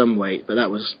lose some weight, but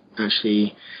that was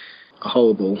actually a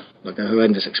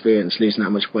horrendous experience, losing that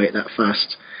much weight that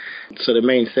fast. So the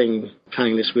main thing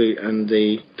planning this route and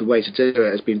the way to do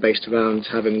it has been based around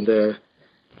having the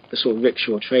sort of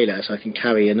rickshaw trailer, so I can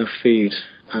carry enough food.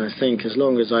 And I think as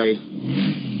long as I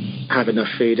have enough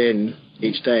food in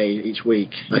each day, each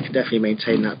week, I can definitely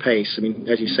maintain that pace. I mean,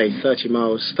 as you say, 30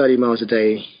 miles a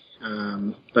day,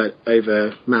 but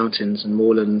over mountains and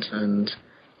moorland and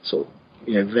sort of,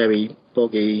 very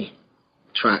boggy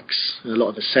tracks, and a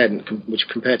lot of ascent, which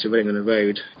compared to running on the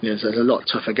road, there's a lot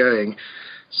tougher going.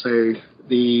 So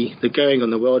the going on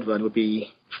the world run would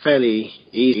be fairly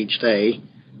easy each day,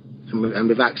 and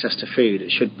with access to food,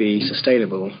 it should be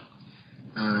sustainable.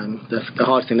 The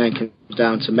hard thing then comes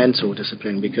down to mental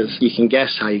discipline, because you can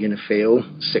guess how you're going to feel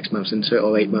 6 months into it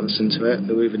or 8 months into it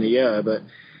or even a year, but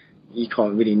you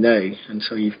can't really know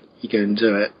until you go and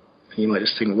do it. And you might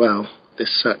just think, well, this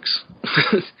sucks.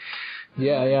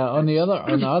 Yeah. On the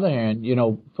other hand,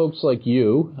 folks like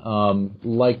you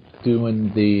like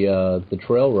doing the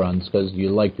trail runs because you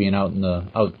like being out in the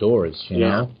outdoors, you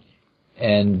know.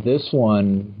 And this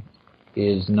one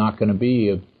is not going to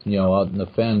be out in the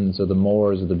fens or the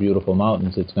moors or the beautiful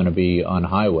mountains. It's going to be on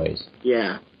highways.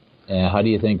 Yeah. How do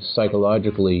you think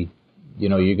psychologically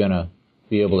you're going to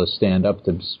be able to stand up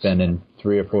to spending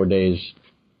 3 or 4 days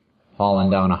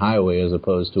hauling down a highway as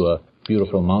opposed to a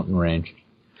beautiful mountain range.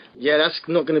 Yeah, that's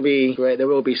not going to be great. There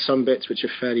will be some bits which are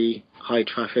fairly high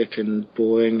traffic and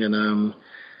boring and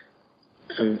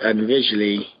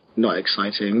visually not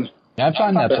exciting. Yeah, I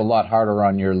find that's a lot harder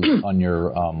on your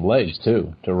legs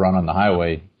too, to run on the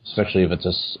highway, especially if it's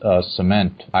a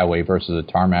cement highway versus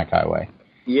a tarmac highway.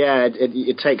 Yeah,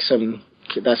 it takes some.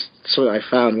 That's something I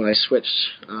found when I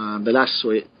switched. The last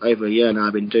over a year now,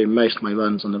 I've been doing most of my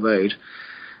runs on the road,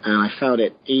 and I found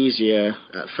it easier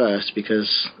at first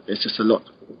because it's just a lot.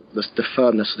 The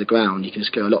firmness of the ground, you can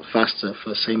just go a lot faster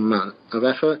for the same amount of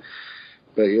effort.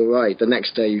 But you're right, the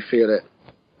next day you feel it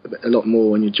a lot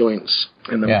more in your joints.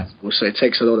 So it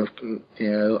takes a lot of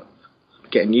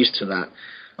getting used to that.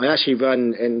 I actually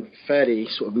run in fairly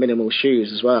sort of minimal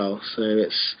shoes as well, so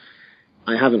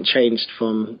I haven't changed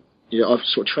from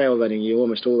sort of trail running. You're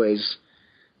almost always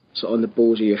sort of on the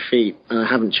balls of your feet, and I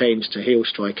haven't changed to heel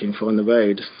striking for on the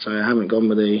road. So I haven't gone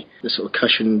with the sort of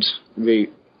cushioned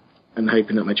route and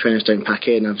hoping that my trainers don't pack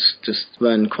in. I've just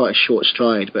run quite a short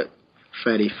stride, but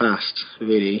fairly fast,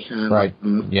 really. Right.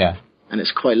 Yeah. And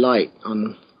it's quite light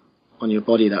on your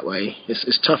body that way.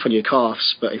 It's tough on your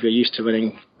calves, but if you're used to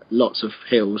running lots of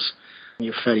hills,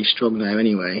 you're fairly strong there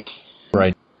anyway.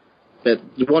 Right. But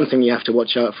the one thing you have to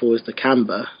watch out for is the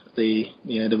camber. The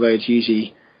road's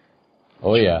usually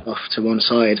off to one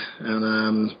side,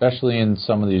 and especially in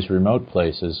some of these remote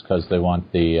places because they want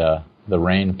the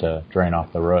rain to drain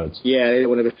off the roads. Yeah, they don't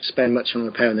want to spend much on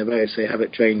repairing the roads. They have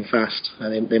it drain fast,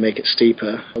 and they make it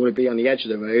steeper. I want to be on the edge of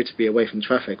the road to be away from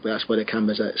traffic, but that's where the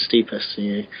camber's at its steepest. So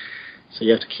you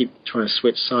have to keep trying to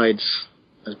switch sides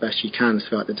as best you can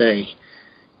throughout the day.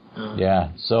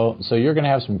 Yeah, so you're going to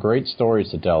have some great stories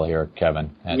to tell here,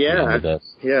 Kevin. At the end of this.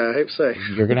 Yeah, I hope so.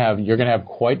 You're going to have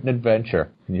quite an adventure.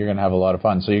 And you're going to have a lot of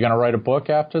fun. So you're going to write a book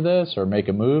after this, or make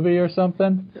a movie or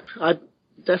something? I'd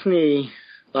definitely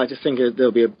like to think that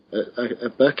there'll be a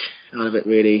book out of it,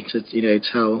 really, to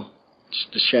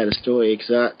to share the story,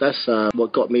 because that's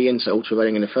what got me into ultra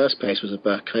running in the first place was a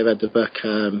book. I read the book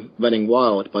Running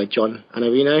Wild by John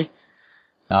Annarino.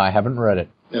 No, I haven't read it.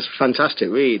 It's a fantastic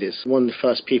read. It's one of the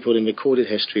first people in recorded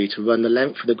history to run the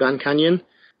length of the Grand Canyon.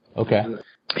 Okay. And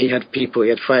he had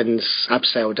friends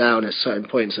abseil down at certain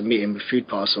points and meet him with food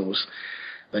parcels.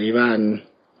 But he ran,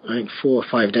 I think, 4 or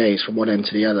 5 days from one end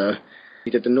to the other.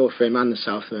 He did the North Rim and the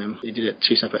South Rim. He did it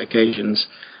 2 separate occasions.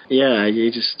 Yeah, I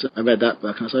read that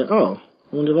book and I was like, oh,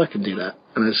 I wonder if I can do that.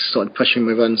 And I started pushing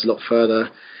my runs a lot further.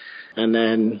 And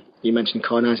then you mentioned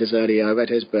Karnazes earlier. I read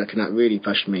his book and that really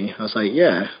pushed me. I was like,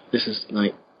 yeah, this is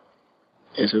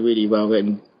it's a really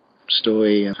well-written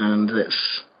story, and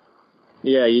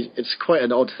it's quite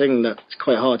an odd thing that it's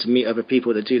quite hard to meet other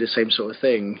people that do the same sort of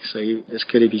thing. So it's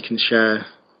good if you can share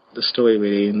the story,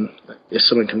 really, and if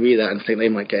someone can read that and think they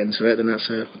might get into it, then that's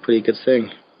a pretty good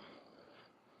thing.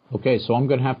 Okay, so I'm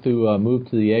going to have to move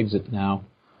to the exit now,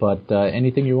 but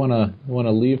anything you want to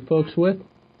leave folks with?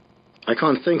 I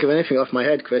can't think of anything off my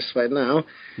head, Chris, right now.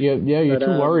 Yeah, you're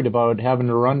too worried about having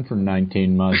to run for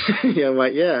 19 months.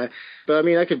 Yeah. But, I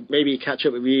mean, I could maybe catch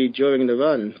up with you during the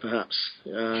run, perhaps.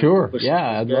 Sure,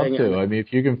 yeah, I'd love to. I mean,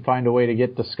 if you can find a way to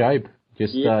get to Skype,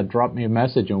 just drop me a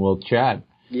message and we'll chat.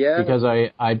 Yeah. Because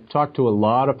I've talked to a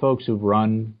lot of folks who've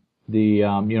run the,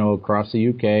 across the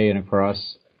UK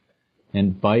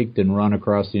and biked and run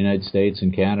across the United States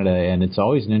and Canada, and it's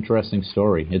always an interesting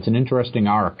story. It's an interesting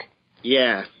arc.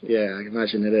 Yeah, I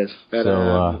imagine it is. But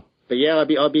yeah,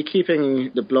 I'll be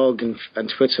keeping the blog and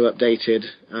Twitter updated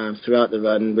throughout the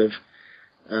run with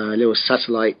a little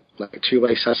satellite, like a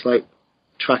 2-way satellite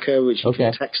tracker, which you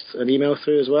can text and email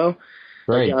through as well.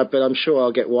 Great. But I'm sure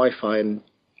I'll get Wi-Fi in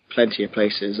plenty of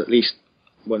places, at least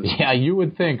once. Yeah, you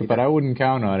would think, but I wouldn't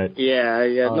count on it. Yeah.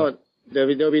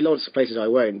 There'll be lots of places I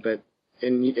won't, but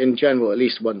in general, at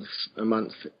least once a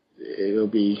month, it'll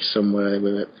be somewhere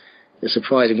with it. It's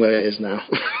surprising where it is now.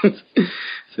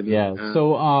 So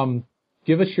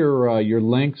give us your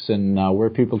links and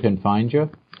where people can find you,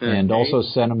 and also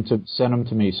send them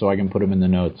to me so I can put them in the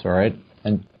notes. All right?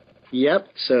 And yep.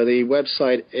 So the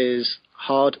website is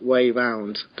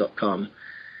hardwayround.com,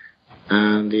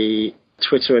 and the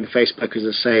Twitter and Facebook is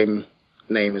the same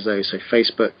name as those. So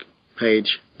Facebook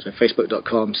page, so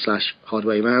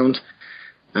facebook.com/hardwayround,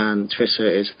 and Twitter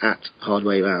is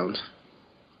 @hardwayround.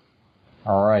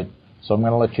 All right. So I'm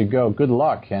going to let you go. Good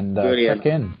luck, and check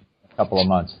in a couple of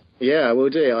months. Yeah, I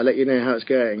will do. I'll let you know how it's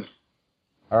going.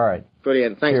 All right.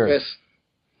 Brilliant. Thanks, Cheers. Chris.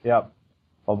 Yep.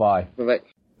 Bye-bye. Bye-bye.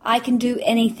 I can do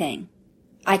anything.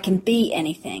 I can be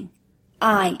anything.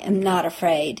 I am not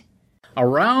afraid.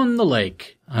 Around the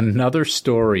lake, another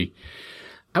story.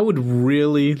 I would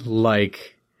really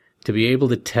like to be able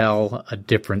to tell a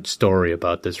different story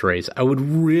about this race. I would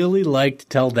really like to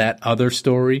tell that other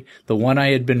story, the one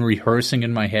I had been rehearsing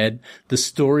in my head, the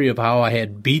story of how I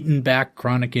had beaten back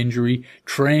chronic injury,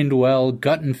 trained well,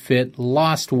 gotten fit,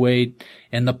 lost weight,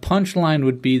 and the punchline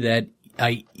would be that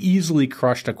I easily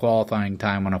crushed a qualifying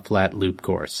time on a flat loop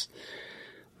course.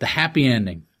 The happy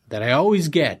ending that I always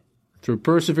get through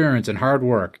perseverance and hard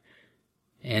work,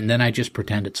 and then I just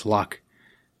pretend it's luck.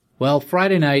 Well,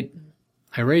 Friday night,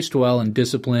 I raced well and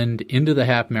disciplined into the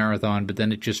half marathon, but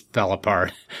then it just fell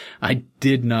apart. I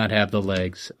did not have the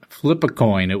legs. Flip a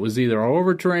coin. It was either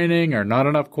overtraining or not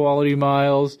enough quality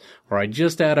miles, or I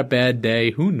just had a bad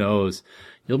day. Who knows?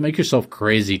 You'll make yourself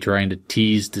crazy trying to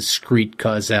tease discrete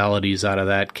causalities out of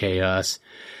that chaos.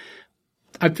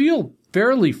 I feel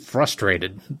fairly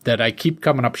frustrated that I keep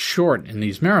coming up short in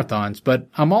these marathons, but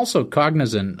I'm also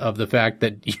cognizant of the fact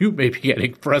that you may be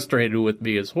getting frustrated with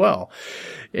me as well.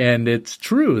 And it's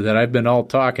true that I've been all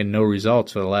talk and no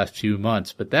results for the last few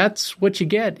months, but that's what you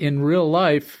get in real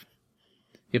life.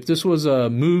 If this was a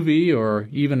movie or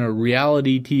even a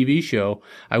reality TV show,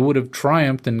 I would have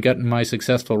triumphed and gotten my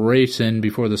successful race in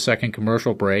before the second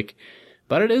commercial break,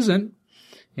 but it isn't.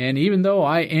 And even though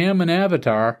I am an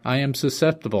avatar, I am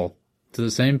susceptible to the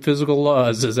same physical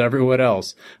laws as everyone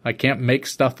else. I can't make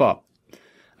stuff up.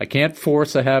 I can't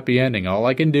force a happy ending. All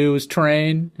I can do is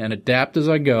train and adapt as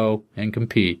I go and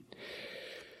compete.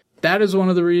 That is one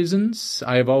of the reasons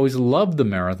I have always loved the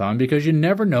marathon, because you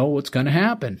never know what's going to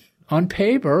happen. On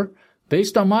paper,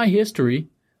 based on my history,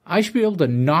 I should be able to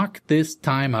knock this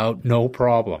time out no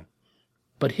problem.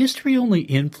 But history only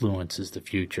influences the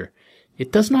future.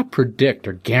 It does not predict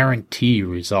or guarantee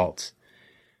results.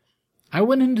 I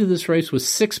went into this race with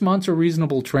 6 months of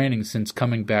reasonable training since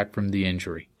coming back from the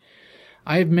injury.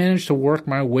 I have managed to work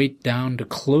my weight down to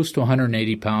close to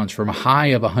 180 pounds from a high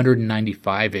of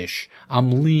 195-ish.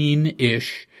 I'm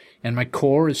lean-ish, and my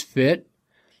core is fit.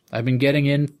 I've been getting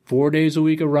in 4 days a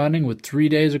week of running with 3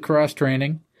 days of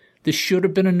cross-training. This should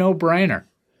have been a no-brainer.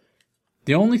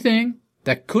 The only thing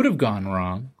that could have gone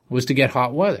wrong was to get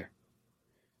hot weather.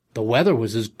 The weather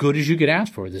was as good as you could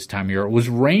ask for this time of year. It was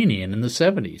rainy and in the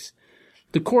 70s.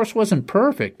 The course wasn't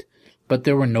perfect, but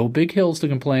there were no big hills to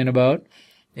complain about.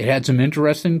 It had some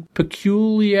interesting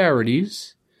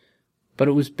peculiarities, but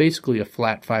it was basically a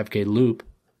flat 5K loop.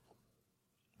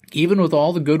 Even with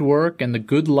all the good work and the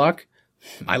good luck,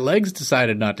 my legs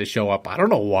decided not to show up. I don't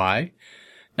know why.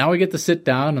 Now I get to sit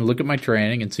down and look at my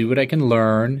training and see what I can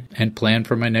learn and plan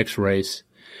for my next race.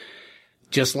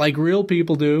 Just like real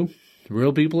people do.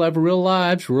 Real people have real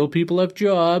lives, real people have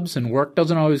jobs, and work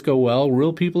doesn't always go well.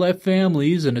 Real people have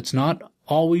families, and it's not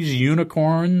always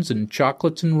unicorns and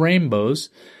chocolates and rainbows.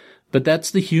 But that's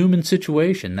the human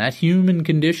situation. That human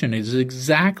condition is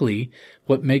exactly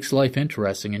what makes life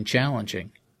interesting and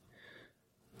challenging.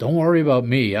 Don't worry about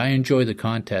me. I enjoy the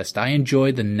contest. I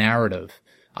enjoy the narrative.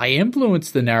 I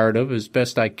influence the narrative as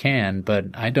best I can, but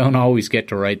I don't always get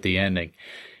to write the ending.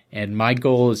 And my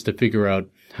goal is to figure out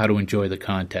how to enjoy the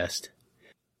contest.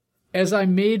 As I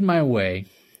made my way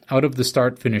out of the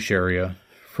start-finish area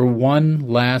for one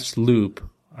last loop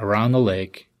around the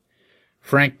lake,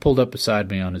 Frank pulled up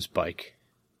beside me on his bike.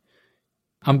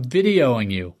 "I'm videoing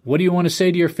you. What do you want to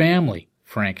say to your family?"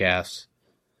 Frank asks.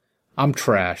 I'm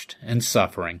trashed and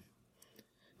suffering.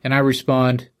 And I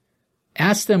respond,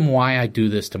 "Ask them why I do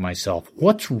this to myself.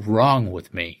 What's wrong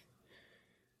with me?"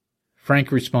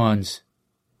 Frank responds,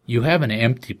 "You have an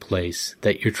empty place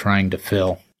that you're trying to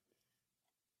fill."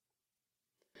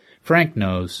 Frank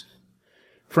knows.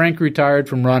 Frank retired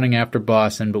from running after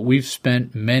Boston, but we've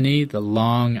spent many the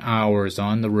long hours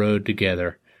on the road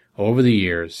together over the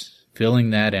years,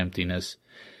 filling that emptiness.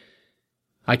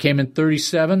 I came in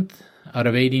 37th out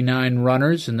of 89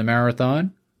 runners in the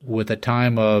marathon with a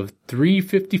time of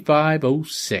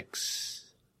 3:55:06.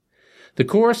 The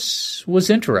course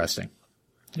was interesting.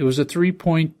 It was a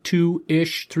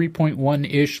 3.2-ish,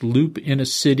 3.1-ish loop in a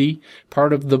city,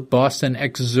 part of the Boston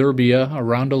exurbia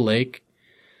around a lake.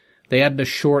 They had the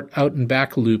short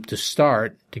out-and-back loop to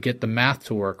start to get the math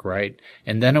to work right,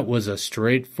 and then it was a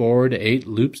straightforward 8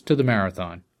 loops to the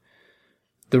marathon.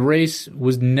 The race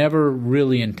was never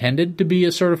really intended to be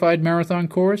a certified marathon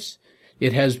course.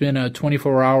 It has been a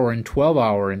 24-hour and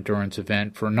 12-hour endurance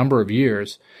event for a number of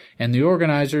years, and the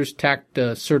organizers tacked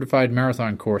a certified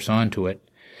marathon course onto it.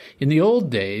 In the old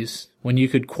days, when you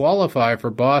could qualify for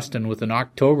Boston with an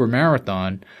October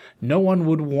marathon, no one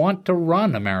would want to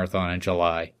run a marathon in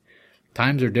July.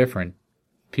 Times are different.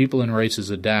 People in races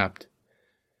adapt.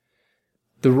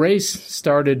 The race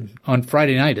started on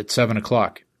Friday night at 7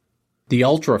 o'clock. The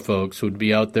ultra folks would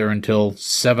be out there until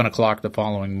 7 o'clock the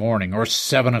following morning or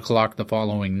 7 o'clock the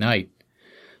following night.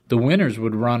 The winners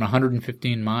would run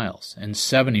 115 miles and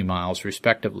 70 miles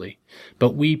respectively,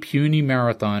 but we puny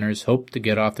marathoners hoped to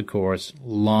get off the course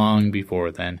long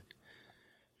before then.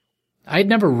 I'd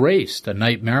never raced a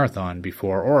night marathon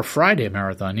before, or a Friday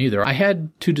marathon either. I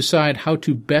had to decide how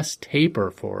to best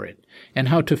taper for it and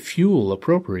how to fuel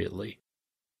appropriately.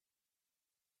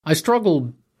 I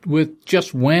struggled with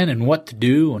just when and what to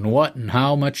do and what and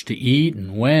how much to eat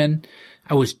and when.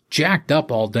 I was jacked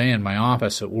up all day in my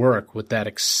office at work with that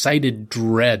excited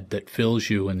dread that fills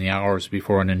you in the hours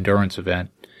before an endurance event.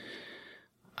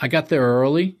 I got there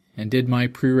early and did my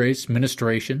pre-race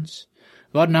ministrations.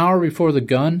 About an hour before the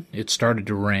gun, it started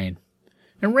to rain.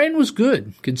 And rain was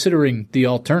good, considering the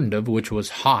alternative, which was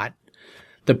hot.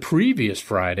 The previous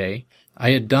Friday,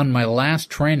 I had done my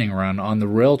last training run on the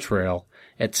rail trail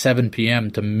at 7 p.m.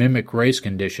 to mimic race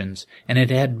conditions, and it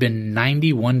had been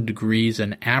 91 degrees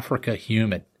and Africa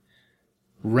humid.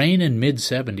 Rain in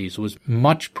mid-70s was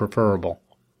much preferable.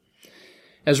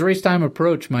 As race time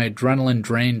approached, my adrenaline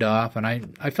drained off, and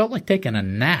I felt like taking a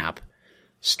nap.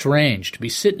 Strange to be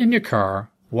sitting in your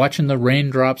car, watching the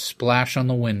raindrops splash on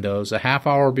the windows a half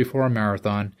hour before a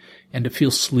marathon, and to feel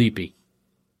sleepy.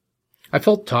 I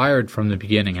felt tired from the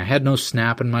beginning. I had no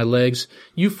snap in my legs.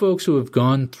 You folks who have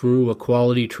gone through a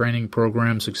quality training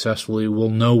program successfully will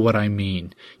know what I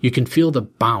mean. You can feel the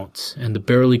bounce and the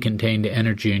barely contained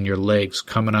energy in your legs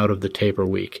coming out of the taper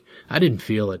week. I didn't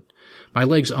feel it. My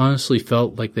legs honestly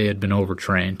felt like they had been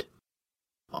overtrained.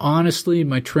 Honestly,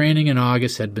 my training in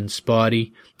August had been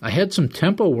spotty. I had some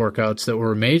tempo workouts that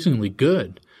were amazingly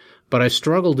good, but I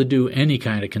struggled to do any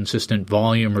kind of consistent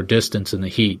volume or distance in the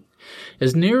heat.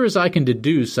 As near as I can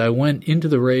deduce, I went into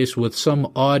the race with some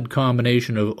odd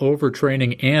combination of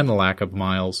overtraining and lack of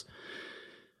miles.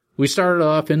 We started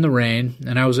off in the rain,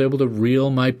 and I was able to reel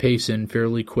my pace in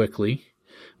fairly quickly.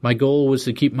 My goal was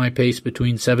to keep my pace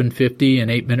between 7:50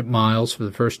 and 8-minute miles for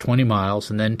the first 20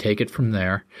 miles, and then take it from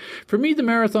there. For me, the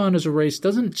marathon as a race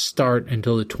doesn't start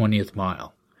until the 20th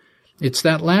mile. It's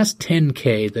that last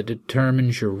 10K that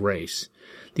determines your race.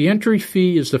 The entry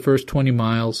fee is the first 20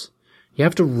 miles. You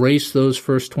have to race those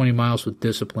first 20 miles with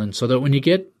discipline so that when you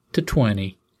get to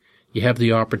 20, you have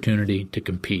the opportunity to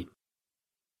compete.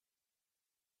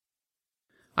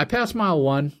 I passed mile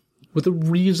 1 with a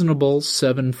reasonable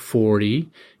 7:40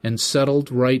 and settled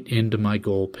right into my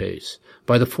goal pace.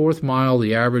 By the 4th mile,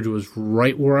 the average was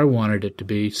right where I wanted it to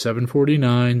be,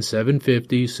 7:49,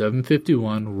 7:50,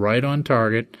 7:51, right on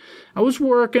target. I was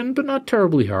working, but not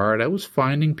terribly hard. I was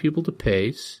finding people to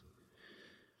pace.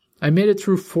 I made it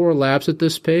through 4 laps at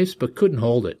this pace, but couldn't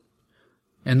hold it.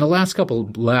 And the last couple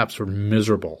of laps were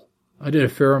miserable. I did a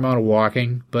fair amount of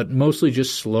walking, but mostly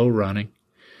just slow running.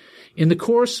 In the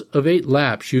course of 8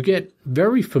 laps, you get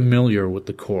very familiar with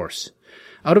the course.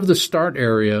 Out of the start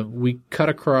area, we cut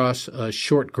across a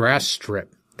short grass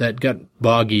strip that got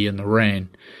boggy in the rain,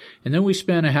 and then we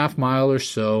spent a half mile or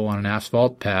so on an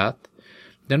asphalt path.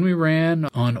 Then we ran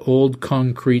on old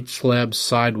concrete slab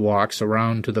sidewalks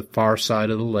around to the far side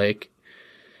of the lake.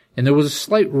 And there was a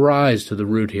slight rise to the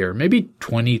route here, maybe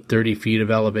 20, 30 feet of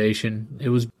elevation. It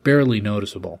was barely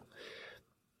noticeable.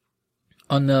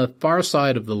 On the far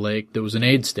side of the lake, there was an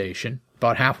aid station,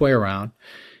 about halfway around,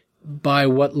 by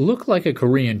what looked like a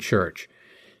Korean church.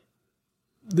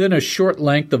 Then a short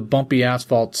length of bumpy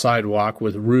asphalt sidewalk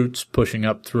with roots pushing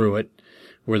up through it,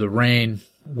 where the rain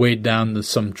weighed down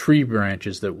some tree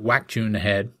branches that whacked you in the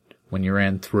head when you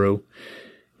ran through.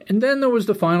 And then there was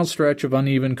the final stretch of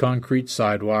uneven concrete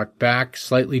sidewalk back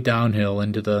slightly downhill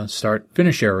into the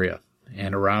start-finish area,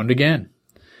 and around again.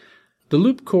 The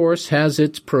loop course has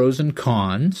its pros and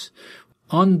cons.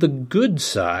 On the good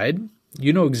side,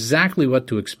 you know exactly what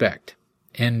to expect,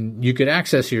 and you could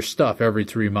access your stuff every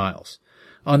 3 miles.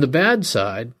 On the bad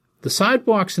side, the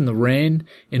sidewalks in the rain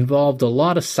involved a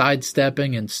lot of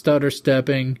sidestepping and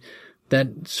stutter-stepping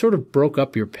that sort of broke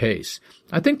up your pace.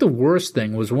 I think the worst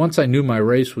thing was once I knew my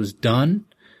race was done,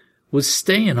 was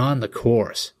staying on the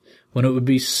course, when it would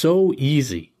be so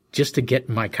easy just to get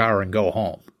in my car and go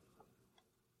home.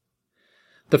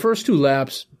 The first 2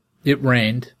 laps, it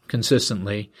rained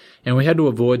consistently, and we had to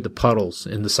avoid the puddles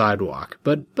in the sidewalk,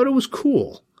 but it was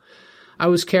cool. I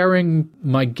was carrying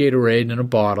my Gatorade in a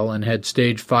bottle and had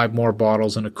staged 5 more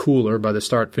bottles in a cooler by the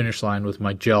start-finish line with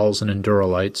my gels and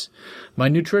Endurolites. My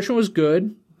nutrition was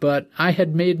good, but I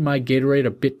had made my Gatorade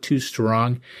a bit too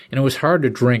strong, and it was hard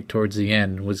to drink towards the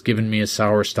end and was giving me a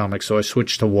sour stomach, so I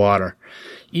switched to water.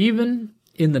 Even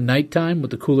in the nighttime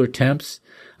with the cooler temps,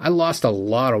 I lost a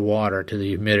lot of water to the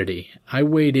humidity. I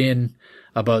weighed in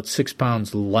about 6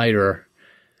 pounds lighter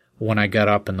when I got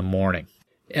up in the morning.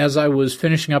 As I was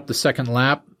finishing up the second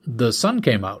lap, the sun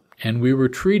came out, and we were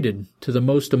treated to the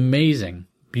most amazing,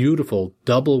 beautiful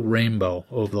double rainbow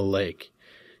over the lake.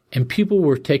 And people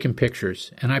were taking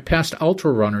pictures, and I passed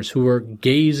ultra runners who were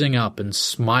gazing up and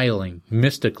smiling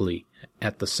mystically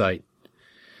at the sight.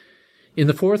 In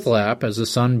the fourth lap, as the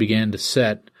sun began to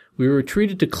set, we were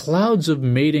treated to clouds of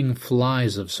mating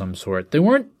flies of some sort. They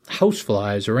weren't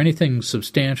houseflies or anything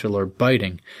substantial or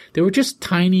biting. They were just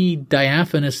tiny,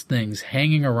 diaphanous things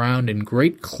hanging around in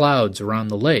great clouds around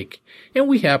the lake, and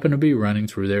we happened to be running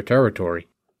through their territory.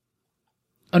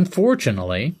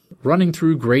 Unfortunately, running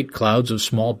through great clouds of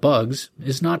small bugs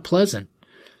is not pleasant.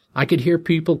 I could hear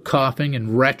people coughing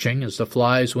and retching as the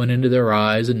flies went into their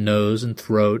eyes and nose and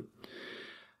throat.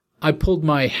 I pulled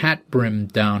my hat brim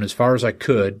down as far as I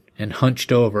could and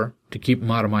hunched over to keep them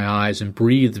out of my eyes and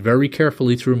breathed very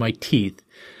carefully through my teeth,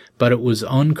 but it was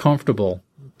uncomfortable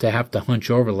to have to hunch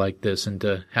over like this and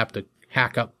to have to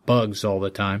hack up bugs all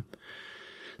the time.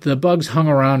 The bugs hung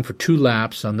around for 2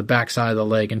 laps on the backside of the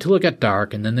lake until it got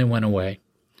dark, and then they went away.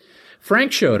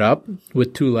 Frank showed up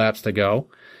with 2 laps to go,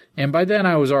 and by then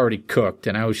I was already cooked,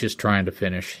 and I was just trying to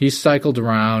finish. He cycled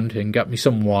around and got me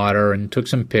some water and took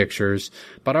some pictures,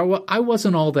 but I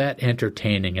wasn't all that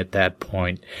entertaining at that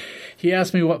point. He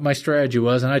asked me what my strategy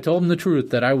was, and I told him the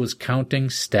truth, that I was counting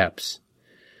steps.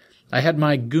 I had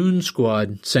my Goon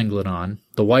Squad singlet on,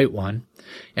 the white one,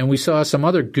 and we saw some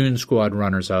other Goon Squad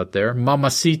runners out there.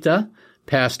 Mamacita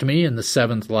passed me in the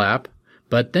 7th lap,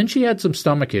 but then she had some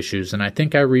stomach issues, and I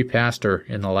think I repassed her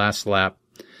in the last lap.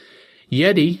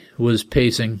 Yeti was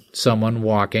pacing someone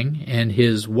walking, and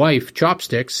his wife,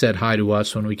 Chopsticks, said hi to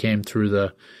us when we came through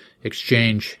the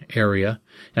exchange area.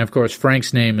 And, of course,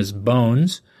 Frank's name is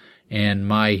Bones, and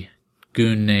my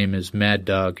goon name is Mad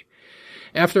Dog.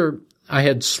 After I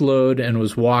had slowed and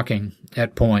was walking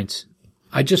at points,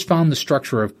 I just found the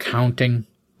structure of counting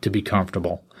to be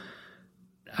comfortable.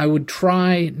 I would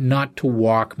try not to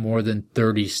walk more than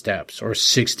 30 steps or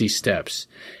 60 steps.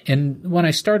 And when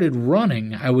I started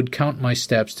running, I would count my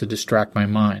steps to distract my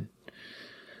mind.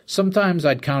 Sometimes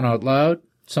I'd count out loud.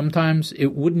 Sometimes it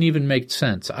wouldn't even make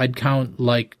sense. I'd count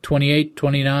like 28,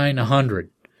 29, 100.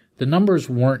 The numbers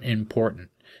weren't important.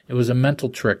 It was a mental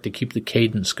trick to keep the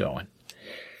cadence going.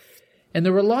 And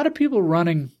there were a lot of people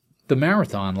running the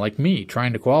marathon like me,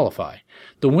 trying to qualify.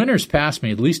 The winners passed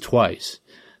me at least twice.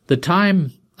 The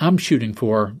time I'm shooting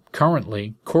for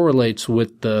currently correlates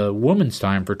with the woman's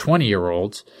time for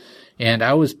 20-year-olds, and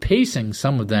I was pacing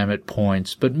some of them at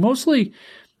points, but mostly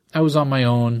I was on my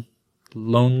own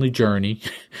lonely journey,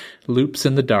 loops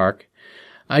in the dark.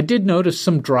 I did notice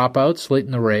some dropouts late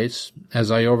in the race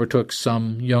as I overtook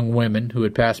some young women who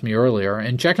had passed me earlier,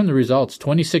 and checking the results,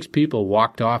 26 people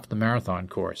walked off the marathon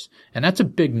course, and that's a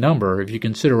big number if you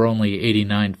consider only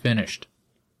 89 finished.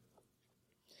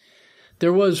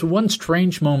 There was one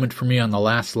strange moment for me on the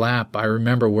last lap, I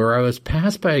remember, where I was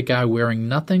passed by a guy wearing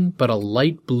nothing but a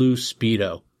light blue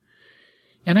Speedo.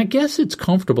 And I guess it's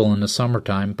comfortable in the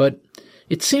summertime, but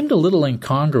it seemed a little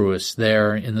incongruous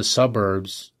there in the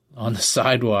suburbs, on the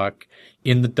sidewalk,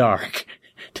 in the dark,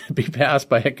 to be passed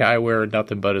by a guy wearing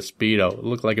nothing but a Speedo. It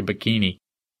looked like a bikini.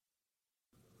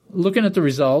 Looking at the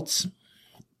results,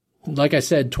 like I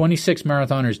said, 26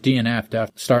 marathoners DNF'd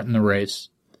after starting the race.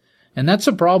 And that's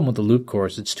the problem with the loop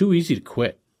course. It's too easy to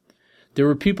quit. There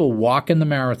were people walking the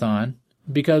marathon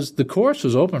because the course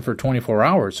was open for 24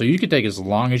 hours, so you could take as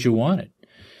long as you wanted.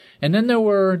 And then there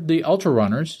were the ultra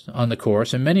runners on the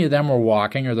course, and many of them were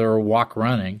walking or they were walk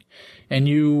running, and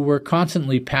you were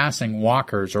constantly passing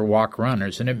walkers or walk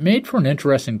runners, and it made for an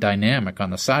interesting dynamic on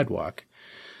the sidewalk.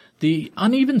 The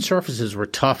uneven surfaces were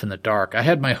tough in the dark. I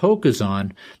had my Hokas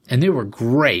on, and they were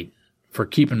great for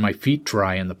keeping my feet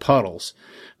dry in the puddles,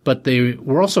 but they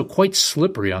were also quite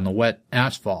slippery on the wet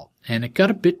asphalt, and it got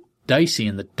a bit dicey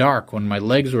in the dark when my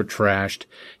legs were trashed,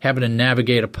 having to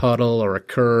navigate a puddle or a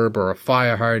curb or a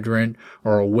fire hydrant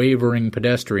or a wavering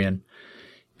pedestrian.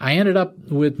 I ended up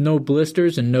with no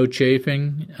blisters and no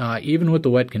chafing. Even with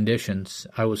the wet conditions,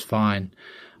 I was fine.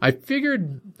 I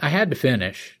figured I had to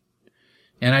finish,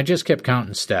 and I just kept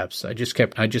counting steps. I just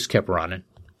kept running.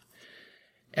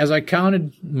 As I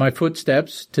counted my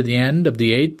footsteps to the end of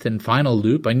the 8th and final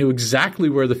loop, I knew exactly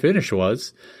where the finish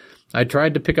was. I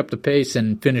tried to pick up the pace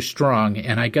and finish strong,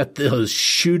 and I got those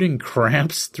shooting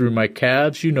cramps through my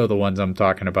calves. You know the ones I'm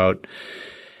talking about.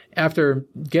 After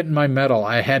getting my medal,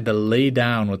 I had to lay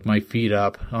down with my feet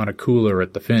up on a cooler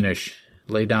at the finish,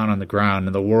 lay down on the ground,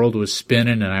 and the world was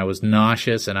spinning, and I was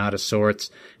nauseous and out of sorts,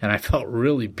 and I felt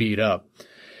really beat up.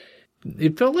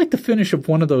 It felt like the finish of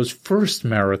one of those first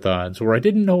marathons where I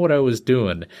didn't know what I was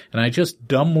doing, and I just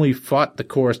dumbly fought the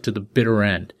course to the bitter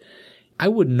end. I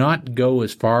would not go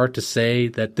as far to say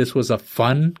that this was a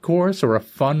fun course or a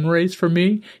fun race for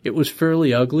me. It was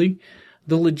fairly ugly.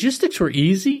 The logistics were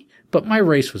easy, but my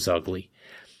race was ugly.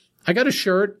 I got a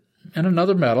shirt and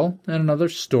another medal and another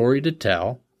story to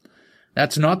tell.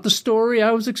 That's not the story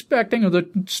I was expecting or the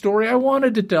story I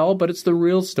wanted to tell, but it's the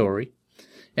real story.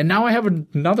 And now I have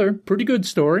another pretty good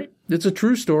story. It's a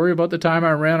true story about the time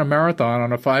I ran a marathon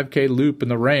on a 5K loop in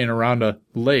the rain around a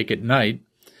lake at night.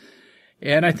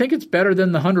 And I think it's better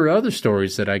than the 100 other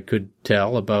stories that I could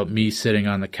tell about me sitting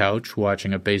on the couch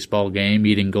watching a baseball game,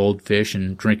 eating goldfish,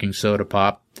 and drinking soda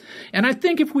pop. And I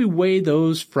think if we weigh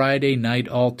those Friday night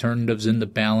alternatives in the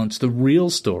balance, the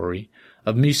real story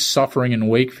of me suffering in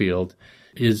Wakefield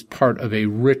is part of a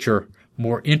richer,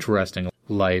 more interesting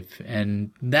life.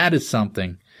 And that is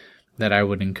something that I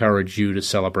would encourage you to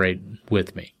celebrate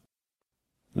with me.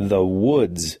 The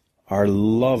woods are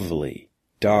lovely,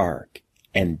 dark,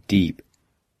 and deep,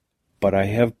 but I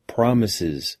have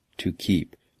promises to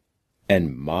keep,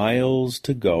 and miles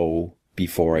to go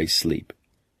before I sleep,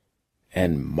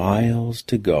 and miles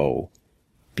to go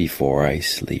before I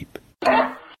sleep.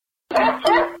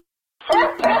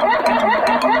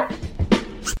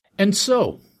 And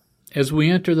so, as we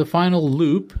enter the final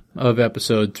loop of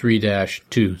episode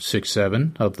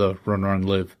 3-267 of the Run Run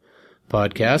Live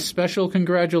podcast, special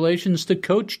congratulations to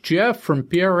Coach Jeff from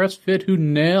PRS Fit, who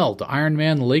nailed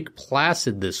Ironman Lake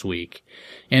Placid this week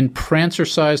and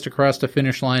prancer-sized across the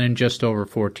finish line in just over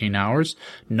 14 hours.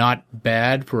 Not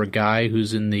bad for a guy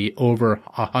who's in the over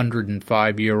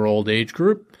 105-year-old age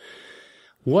group.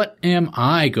 What am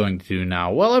I going to do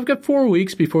now? Well, I've got 4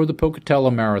 weeks before the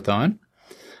Pocatello Marathon.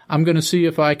 I'm going to see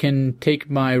if I can take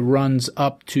my runs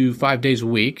up to 5 days a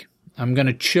week. I'm going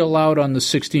to chill out on the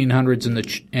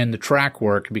 1600s and the track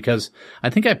work because I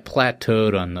think I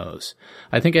plateaued on those.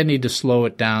 I think I need to slow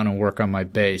it down and work on my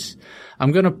base.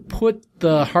 I'm going to put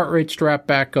the heart rate strap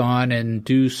back on and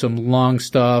do some long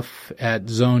stuff at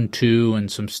zone 2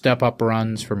 and some step-up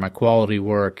runs for my quality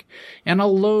work. And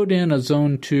I'll load in a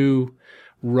zone 2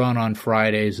 run on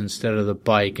Fridays instead of the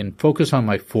bike and focus on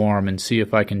my form and see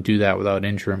if I can do that without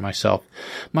injuring myself.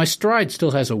 My stride still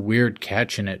has a weird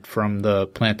catch in it from the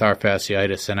plantar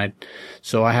fasciitis, and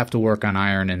so I have to work on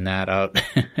ironing that out.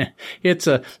 It's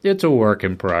a work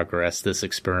in progress, this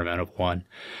experiment of one.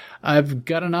 I've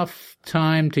got enough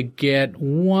time to get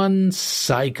one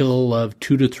cycle of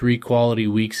 2 to 3 quality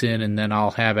weeks in, and then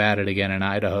I'll have at it again in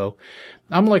Idaho.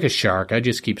 I'm like a shark. I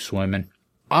just keep swimming.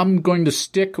 I'm going to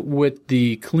stick with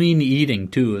the clean eating,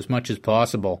 too, as much as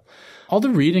possible. All the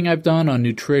reading I've done on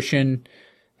nutrition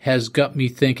has got me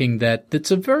thinking that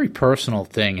it's a very personal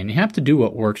thing, and you have to do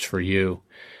what works for you.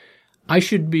 I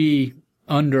should be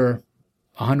under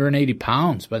 180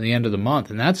 pounds by the end of the month,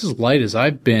 and that's as light as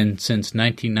I've been since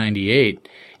 1998,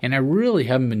 and I really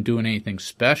haven't been doing anything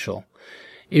special.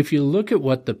 If you look at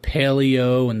what the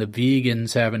paleo and the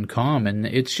vegans have in common,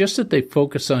 it's just that they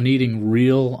focus on eating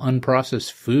real,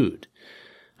 unprocessed food.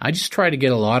 I just try to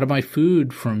get a lot of my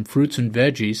food from fruits and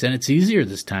veggies, and it's easier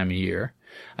this time of year.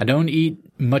 I don't eat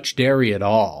much dairy at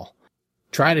all.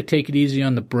 Try to take it easy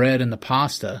on the bread and the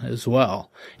pasta as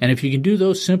well. And if you can do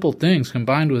those simple things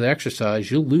combined with exercise,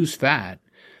 you'll lose fat.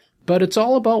 But it's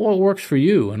all about what works for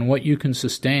you and what you can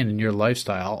sustain in your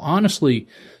lifestyle. Honestly,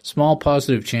 small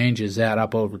positive changes add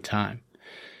up over time.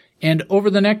 And over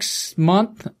the next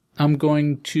month, I'm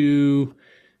going to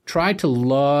try to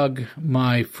log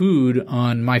my food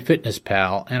on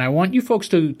MyFitnessPal. And I want you folks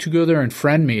to go there and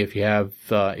friend me if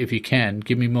you can.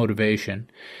 Give me motivation.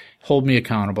 Hold me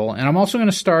accountable. And I'm also going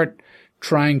to start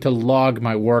trying to log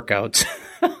my workouts.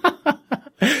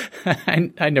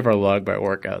 I never log my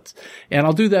workouts. And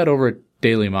I'll do that over at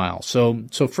Daily Mile. So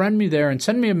friend me there and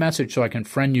send me a message so I can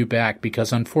friend you back,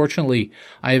 because unfortunately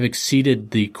I have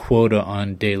exceeded the quota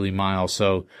on Daily Mile.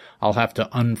 So I'll have to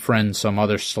unfriend some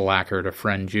other slacker to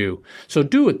friend you. So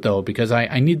do it though, because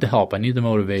I need the help. I need the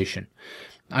motivation.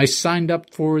 I signed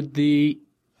up for the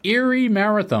Erie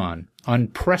Marathon on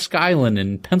Presque Island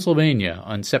in Pennsylvania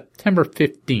on September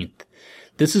 15th.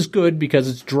 This is good because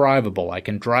it's drivable. I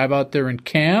can drive out there and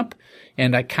camp,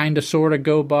 and I kind of sort of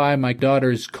go by my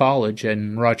daughter's college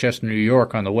in Rochester, New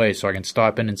York on the way, so I can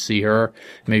stop in and see her,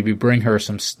 maybe bring her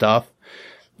some stuff.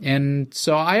 And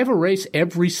so I have a race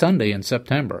every Sunday in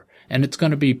September, and it's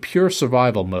going to be pure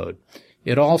survival mode.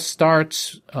 It all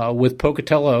starts with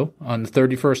Pocatello on the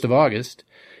 31st of August,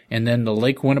 and then the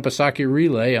Lake Winnipesaukee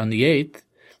Relay on the 8th,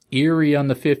 Erie on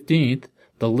the 15th,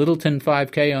 the Littleton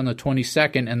 5K on the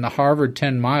 22nd, and the Harvard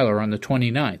 10-miler on the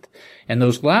 29th. And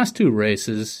those last two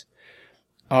races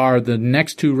are the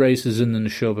next 2 races in the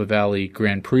Neshoba Valley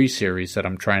Grand Prix series that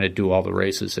I'm trying to do all the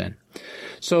races in.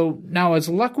 So now, as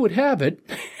luck would have it,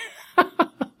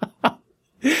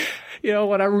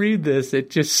 when I read this, it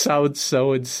just sounds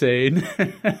so insane.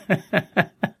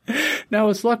 Now,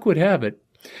 as luck would have it,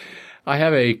 I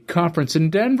have a conference in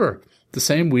Denver the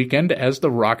same weekend as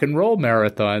the Rock and Roll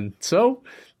Marathon. So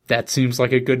that seems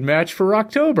like a good match for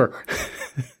October.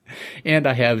 And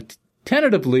I have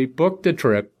tentatively booked a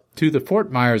trip to the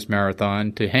Fort Myers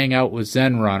Marathon to hang out with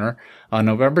Zen Runner on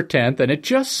November 10th. And it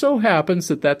just so happens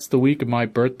that that's the week of my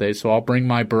birthday. So I'll bring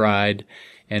my bride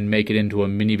and make it into a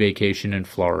mini vacation in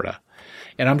Florida.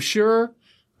 And I'm sure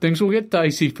things will get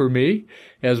dicey for me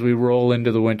as we roll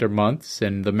into the winter months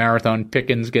and the marathon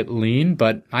pickings get lean,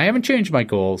 but I haven't changed my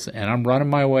goals, and I'm running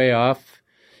my way off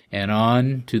and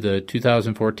on to the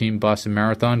 2014 Boston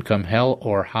Marathon come hell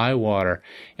or high water.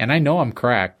 And I know I'm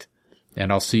cracked,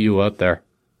 and I'll see you out there.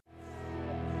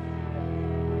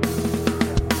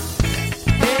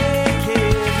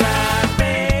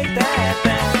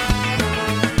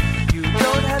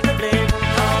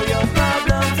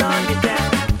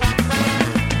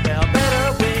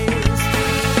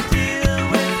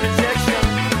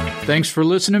 Thanks for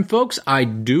listening, folks. I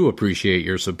do appreciate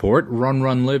your support. Run,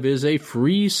 Run, Live is a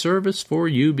free service for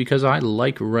you because I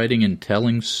like writing and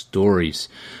telling stories.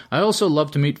 I also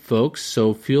love to meet folks,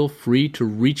 so feel free to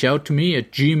reach out to me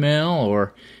at Gmail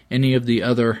or any of the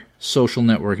other social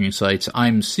networking sites.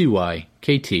 I'm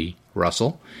CYKT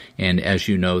Russell, and as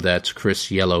you know, that's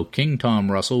Chris Yellow King Tom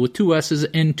Russell with 2 S's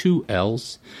and 2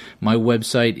 L's. My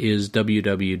website is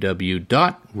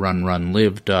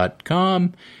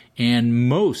www.runrunlive.com. And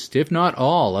most, if not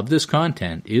all, of this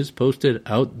content is posted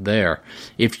out there.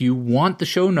 If you want the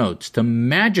show notes to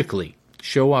magically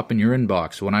show up in your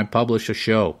inbox when I publish a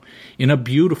show in a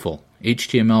beautiful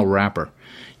HTML wrapper,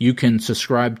 you can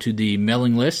subscribe to the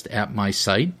mailing list at my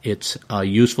site. It's a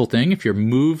useful thing if you're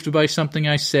moved by something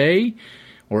I say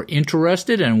or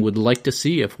interested and would like to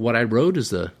see if what I wrote is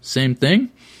the same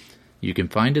thing. You can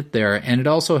find it there, and it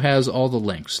also has all the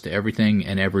links to everything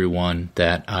and everyone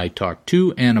that I talk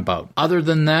to and about. Other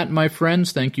than that, my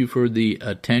friends, thank you for the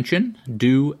attention.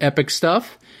 Do epic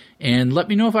stuff, and let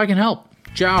me know if I can help.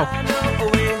 Ciao.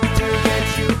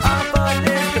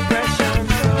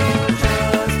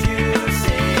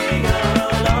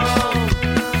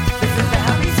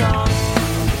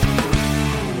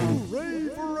 Hooray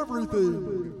for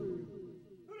everything!